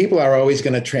people are always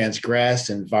going to transgress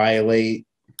and violate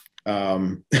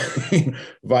laws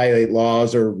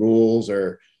or rules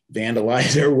or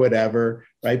vandalize or whatever,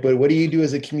 right? But what do you do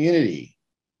as a community?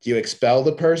 Do you expel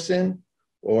the person?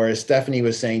 Or, as Stephanie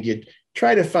was saying, do you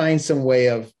try to find some way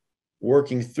of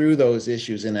working through those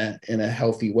issues in a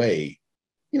healthy way?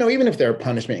 Even if there are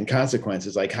punishment and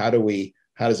consequences, like how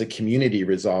does a community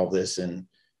resolve this and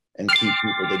keep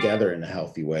people together in a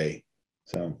healthy way?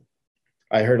 So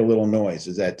I heard a little noise.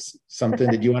 Is that something?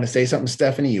 Did you want to say something,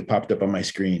 Stephanie? You popped up on my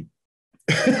screen.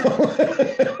 We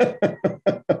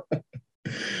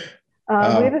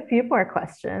have a few more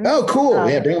questions. Oh, cool.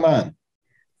 Yeah, bring them on.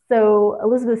 So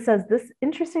Elizabeth says, this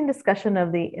interesting discussion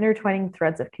of the intertwining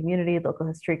threads of community, local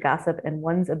history, gossip, and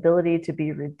one's ability to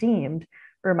be redeemed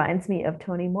reminds me of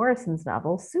Toni Morrison's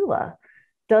novel, Sula.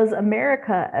 Does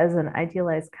America as an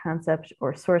idealized concept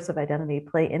or source of identity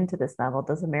play into this novel?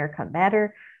 Does America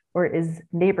matter, or is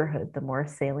neighborhood the more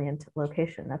salient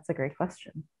location? That's a great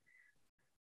question.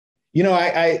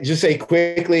 I just say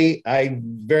quickly, I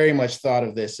very much thought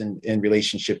of this in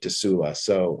relationship to Sula.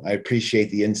 So I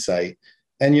appreciate the insight.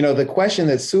 And, the question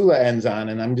that Sula ends on,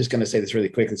 and I'm just going to say this really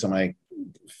quickly so my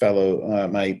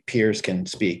peers can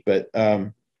speak, but,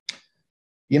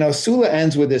 Sula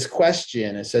ends with this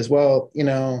question. It says, well,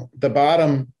 the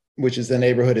bottom, which is the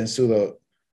neighborhood in Sula,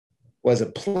 was a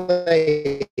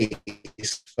place,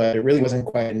 but it really wasn't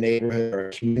quite a neighborhood or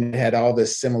a community. It had all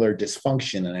this similar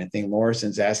dysfunction. And I think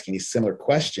Morrison's asking these similar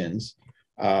questions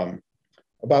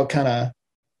about kind of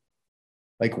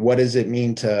like, what does it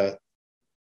mean to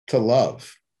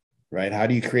love, right? How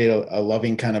do you create a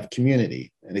loving kind of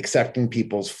community and accepting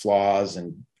people's flaws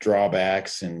and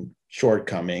drawbacks and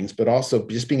shortcomings, but also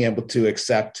just being able to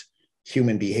accept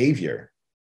human behavior.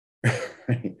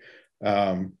 Right?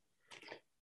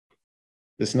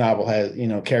 This novel has,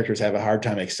 characters have a hard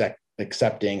time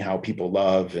accepting how people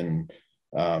love and,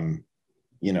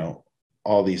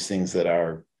 all these things that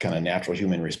are kind of natural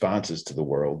human responses to the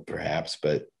world, perhaps,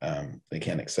 but they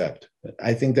can't accept. But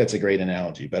I think that's a great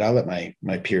analogy, but I'll let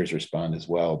my peers respond as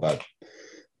well about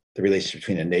the relationship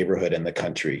between a neighborhood and the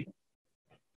country.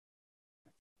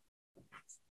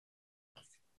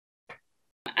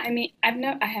 I mean,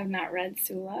 I have not read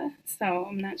Sula, so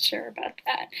I'm not sure about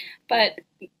that. But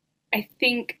I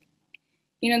think,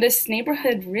 this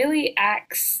neighborhood really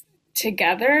acts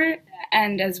together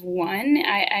and as one.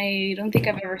 I don't think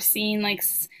I've ever seen like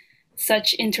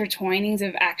such intertwinings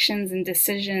of actions and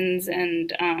decisions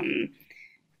and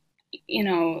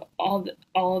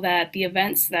all that, the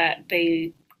events that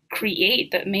they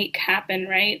create, that make happen,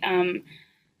 right? And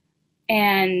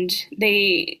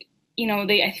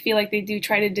I feel like they do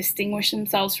try to distinguish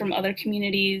themselves from other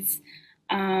communities.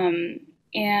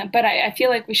 But I feel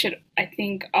like we should, I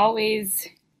think, always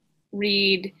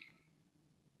read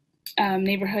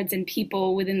neighborhoods and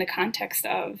people within the context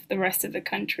of the rest of the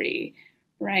country,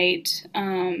 right?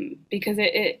 Because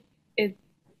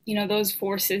those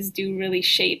forces do really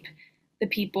shape the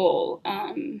people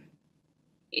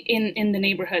in the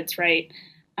neighborhoods, right?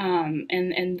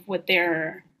 And what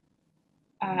their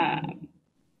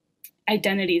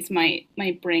identities might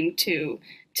bring to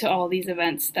all these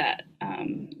events that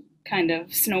kind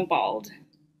of snowballed.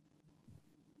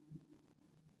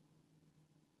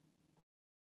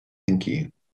 Thank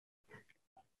you.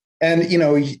 And, I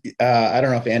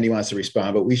don't know if Andy wants to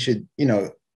respond, but we should,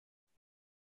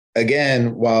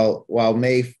 again, while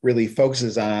May really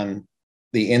focuses on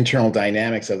the internal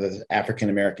dynamics of the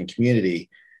African-American community,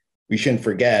 we shouldn't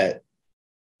forget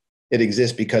it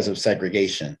exists because of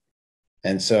segregation.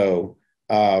 And so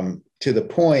to the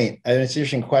point, and it's an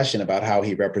interesting question about how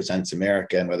he represents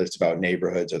America and whether it's about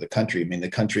neighborhoods or the country. I mean, the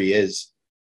country is,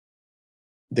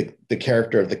 the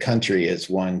character of the country is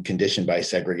one conditioned by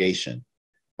segregation,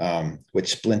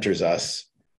 which splinters us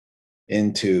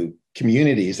into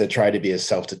communities that try to be as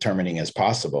self-determining as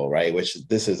possible, right? Which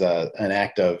this is an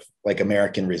act of like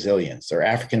American resilience or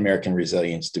African-American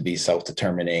resilience to be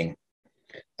self-determining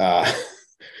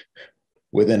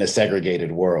within a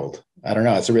segregated world. I don't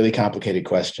know. It's a really complicated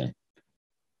question.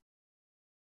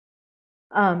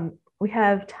 We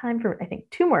have time for, I think,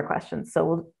 2 more questions. So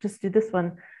we'll just do this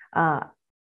one.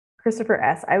 Christopher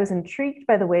S. I was intrigued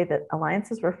by the way that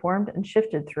alliances were formed and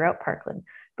shifted throughout Parkland,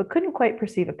 but couldn't quite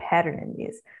perceive a pattern in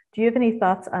these. Do you have any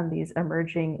thoughts on these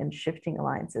emerging and shifting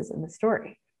alliances in the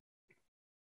story?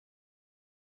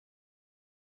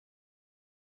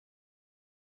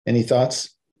 Any thoughts?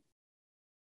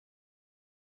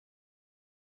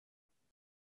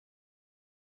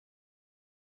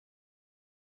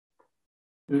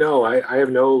 No, I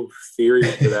have no theory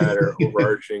for that or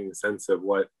overarching sense of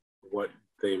what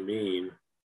they mean.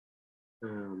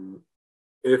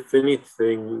 If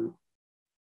anything,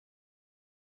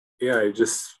 I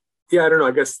don't know.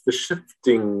 I guess the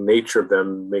shifting nature of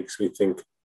them makes me think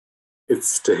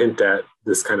it's to hint at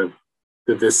this kind of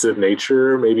divisive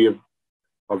nature, maybe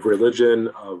of religion,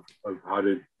 of how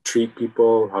to treat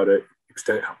people, how to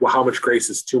extend, how much grace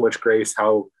is too much grace,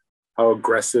 how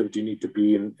aggressive do you need to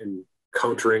be in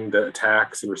countering the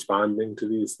attacks and responding to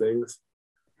these things.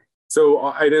 So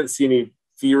I didn't see any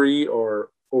theory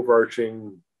or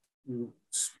overarching,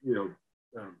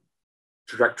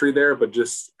 trajectory there, but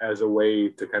just as a way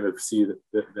to kind of see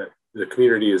that the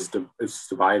community is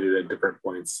divided at different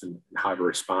points and how to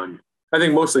respond. I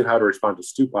think mostly how to respond to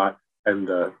Stupat and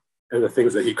the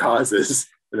things that he causes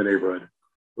in the neighborhood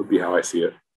would be how I see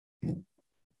it.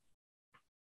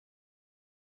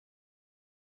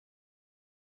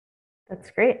 That's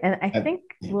great. And I think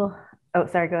we'll,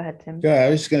 sorry, go ahead, Tim. Yeah, I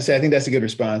was just going to say, I think that's a good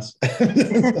response.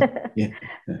 Yeah.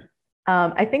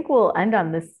 I think we'll end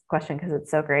on this question because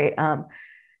it's so great.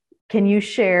 Can you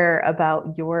share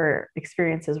about your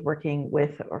experiences working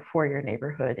with or for your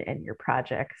neighborhood and your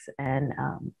projects and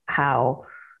how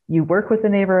you work with the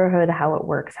neighborhood, how it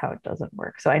works, how it doesn't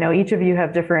work? So I know each of you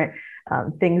have different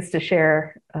things to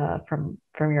share from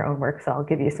your own work. So I'll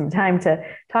give you some time to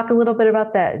talk a little bit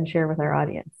about that and share with our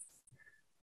audience.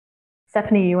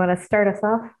 Stephanie, you want to start us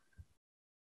off?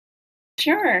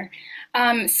 Sure.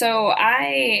 So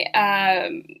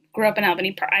I grew up in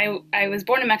Albany Park. I was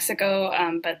born in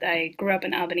Mexico, but I grew up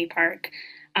in Albany Park.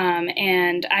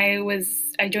 And I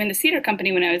joined the theater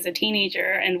company when I was a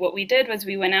teenager. And what we did was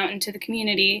we went out into the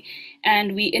community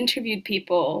and we interviewed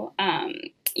people,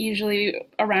 usually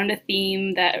around a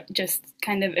theme that just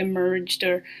kind of emerged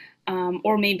or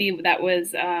or maybe that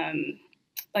was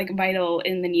like vital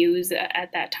in the news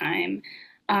at that time.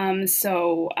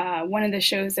 So one of the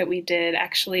shows that we did,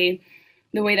 actually,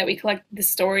 the way that we collected the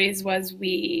stories was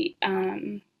they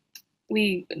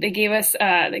gave us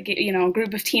a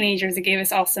group of teenagers. They gave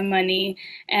us all some money,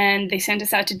 and they sent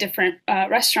us out to different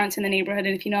restaurants in the neighborhood.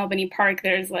 And if you know Albany Park,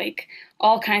 there's like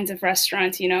all kinds of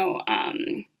restaurants,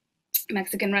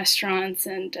 Mexican restaurants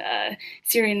and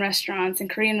Syrian restaurants and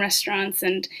Korean restaurants,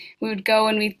 and we would go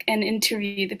and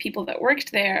interview the people that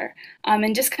worked there,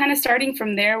 and just kind of starting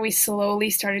from there, we slowly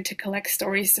started to collect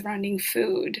stories surrounding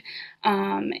food,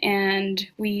 and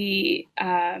we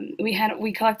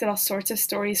collected all sorts of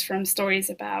stories, from stories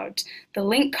about the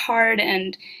link card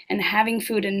and having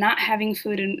food and not having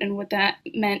food, and what that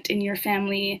meant in your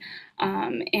family,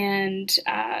 and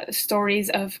stories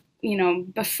of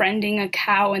befriending a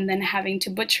cow and then having to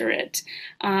butcher it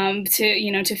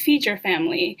to feed your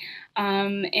family,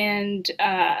 and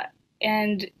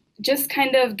just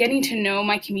kind of getting to know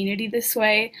my community this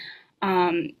way.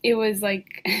 It was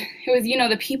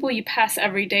the people you pass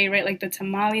every day, right? Like the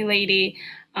tamale lady,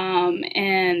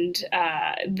 and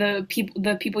the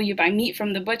people you buy meat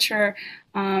from, the butcher.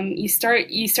 You start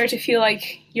to feel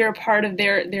like you're a part of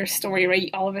their story, right?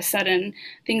 All of a sudden,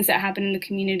 things that happen in the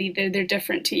community, they're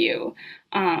different to you,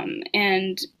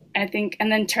 and I think,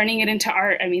 and then turning it into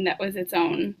art. I mean, that was its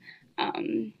own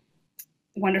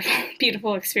wonderful,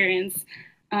 beautiful experience.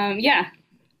 Yeah,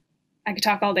 I could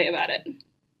talk all day about it.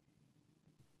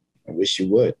 I wish you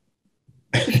would.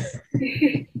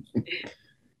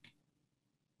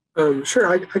 Sure,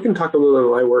 I can talk a little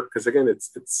about my work, because again,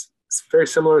 it's very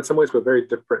similar in some ways, but very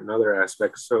different in other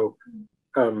aspects. So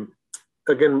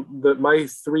again, my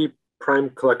three prime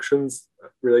collections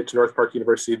relate to North Park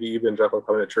University, the Evangelical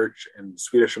Covenant Church, and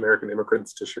Swedish American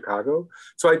immigrants to Chicago.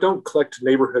 So I don't collect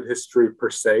neighborhood history per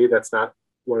se. That's not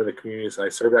one of the communities I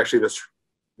serve. Actually,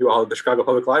 the Chicago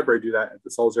Public Library do that at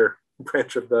the Sulzer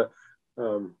branch of the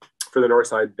for the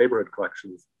Northside neighborhood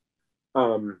collections.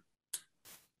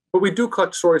 But we do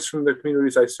collect stories from the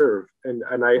communities I serve. And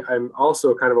I'm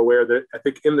also kind of aware that I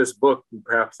think in this book,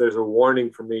 perhaps there's a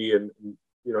warning for me, and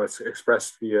it's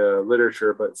expressed via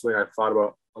literature, but something I've thought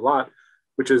about a lot,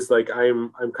 which is like,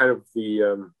 I'm kind of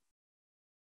the,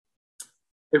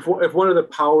 if one of the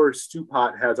powers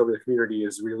Stewpot has over the community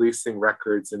is releasing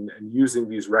records and using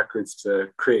these records to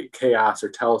create chaos or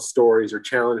tell stories or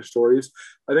challenge stories,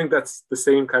 I think that's the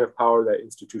same kind of power that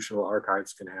institutional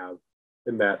archives can have,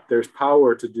 in that there's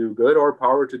power to do good or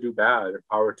power to do bad, or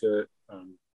power to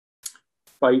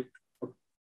fight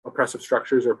oppressive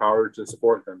structures or power to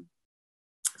support them.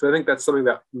 So I think that's something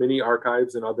that many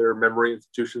archives and other memory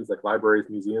institutions like libraries,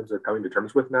 museums are coming to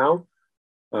terms with now.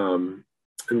 And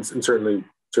certainly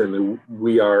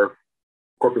we are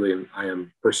corporately, and I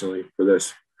am personally, for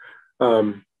this.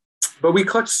 But we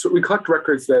collect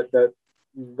records that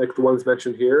like the ones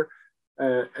mentioned here.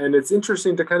 And it's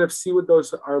interesting to kind of see what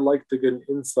those are like, to get an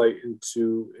insight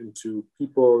into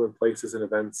people and places and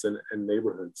events and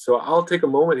neighborhoods. So I'll take a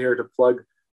moment here to plug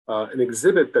an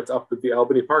exhibit that's up at the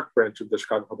Albany Park branch of the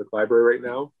Chicago Public Library right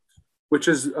now, which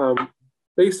is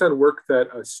based on work that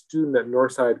a student at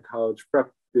Northside College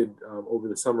Prep did over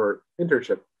the summer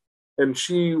internship. And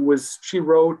she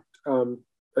wrote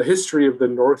a history of the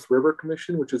North River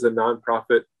Commission, which is a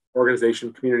nonprofit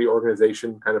organization, community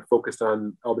organization, kind of focused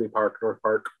on Albany Park, North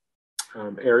Park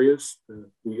areas,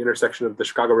 the intersection of the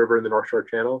Chicago River and the North Shore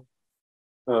Channel,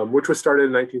 which was started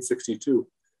in 1962.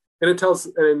 And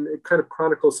it kind of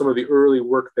chronicles some of the early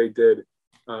work they did,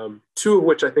 two of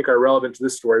which I think are relevant to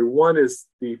this story. One is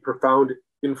the profound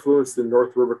influence the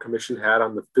North River Commission had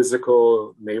on the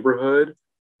physical neighborhood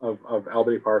of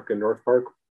Albany Park and North Park.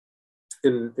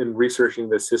 In researching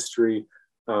this history,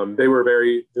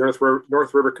 the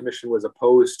North River Commission was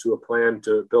opposed to a plan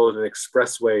to build an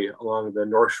expressway along the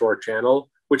North Shore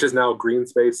Channel, which is now green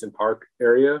space and park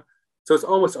area. So it's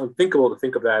almost unthinkable to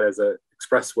think of that as an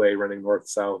expressway running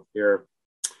north-south here.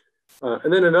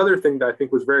 And then another thing that I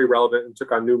think was very relevant and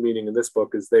took on new meaning in this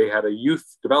book is they had a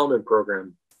youth development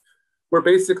program, where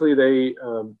basically they,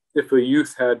 if a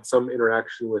youth had some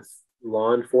interaction with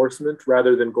law enforcement,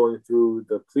 rather than going through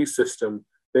the police system,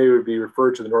 they would be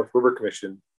referred to the North River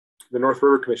Commission. The North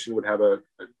River Commission would have a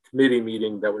committee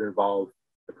meeting that would involve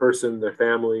the person, their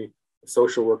family, a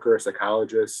social worker, a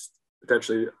psychologist,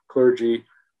 potentially clergy,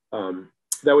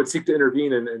 that would seek to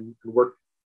intervene and work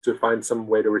to find some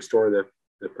way to restore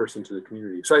the person to the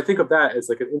community. So I think of that as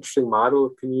like an interesting model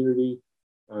of community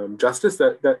justice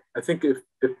that I think if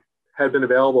had been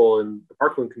available in the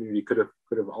Parkland community could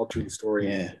have altered the story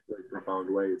in very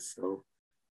profound ways. So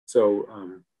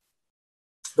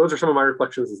those are some of my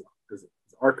reflections as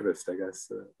archivist, I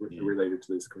guess, related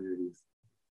to these communities.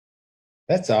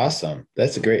 That's awesome.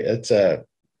 That's a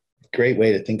great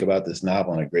way to think about this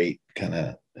novel and a great kind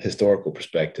of historical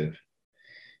perspective.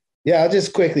 Yeah, I'll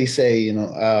just quickly say,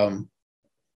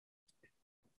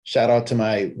 shout out to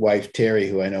my wife, Terry,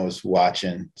 who I know is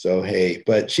watching. So, hey,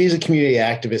 but she's a community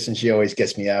activist and she always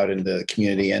gets me out in the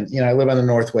community. And, I live on the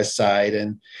Northwest side.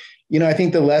 And, I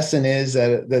think the lesson is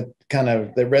that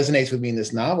resonates with me in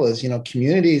this novel is,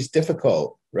 community is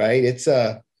difficult, right? It's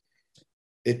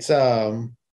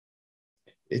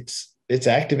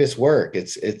activist work.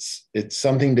 It's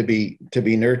something to be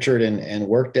nurtured and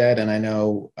worked at. And I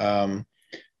know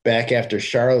back after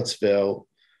Charlottesville,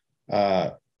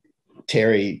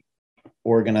 Terry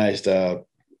organized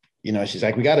she's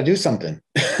like, we got to do something.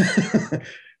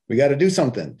 We got to do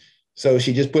something. So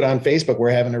she just put on Facebook,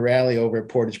 we're having a rally over at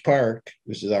Portage Park,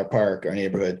 which is our park, our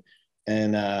neighborhood.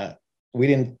 And we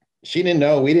didn't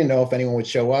know if anyone would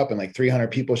show up, and like 300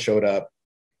 people showed up.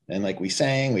 And like we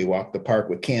sang, we walked the park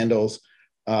with candles.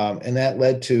 And that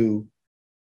led to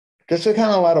just a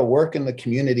kind of a lot of work in the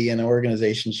community and an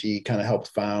organization she kind of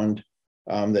helped found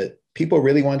that people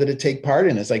really wanted to take part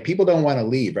in. It's like, people don't want to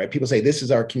leave, right? People say, this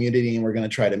is our community and we're going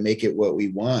to try to make it what we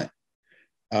want.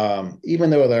 Even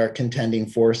though there are contending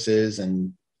forces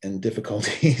and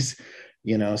difficulties,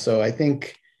 so I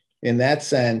think in that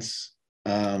sense,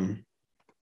 Mrs.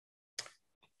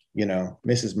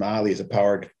 Molly is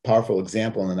a powerful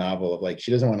example in the novel of like,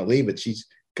 she doesn't want to leave, but she's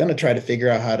going to try to figure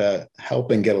out how to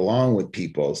help and get along with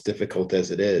people, as difficult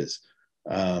as it is.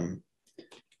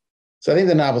 So I think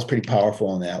the novel is pretty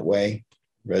powerful in that way,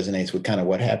 resonates with kind of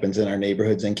what happens in our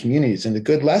neighborhoods and communities. And the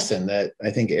good lesson that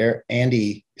I think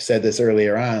Andy said this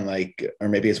earlier on, or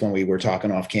maybe it's when we were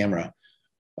talking off camera.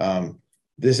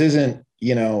 This isn't,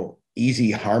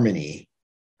 easy harmony,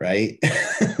 right?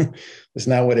 It's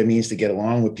not what it means to get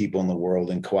along with people in the world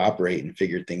and cooperate and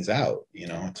figure things out.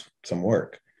 It's some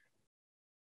work.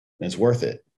 And it's worth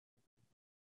it.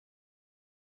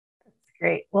 That's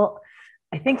great. Well,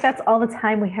 I think that's all the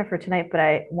time we have for tonight, but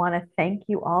I want to thank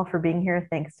you all for being here.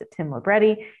 Thanks to Tim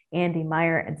Libretti, Andy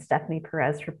Meyer, and Stephanie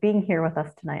Perez for being here with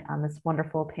us tonight on this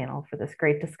wonderful panel for this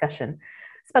great discussion.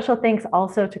 Special thanks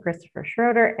also to Christopher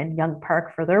Schroeder and Young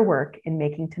Park for their work in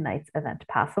making tonight's event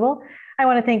possible. I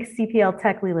want to thank CPL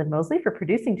Tech Leland Mosley for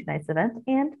producing tonight's event,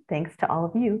 and thanks to all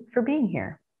of you for being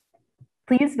here.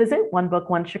 Please visit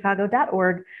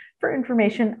onebookonechicago.org for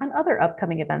information on other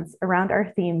upcoming events around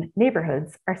our theme,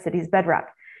 Neighborhoods, Our City's Bedrock,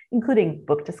 including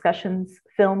book discussions,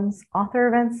 films, author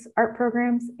events, art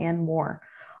programs, and more.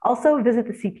 Also, visit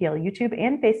the CPL YouTube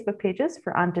and Facebook pages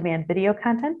for on-demand video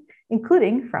content,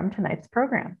 including from tonight's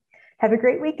program. Have a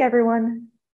great week, everyone.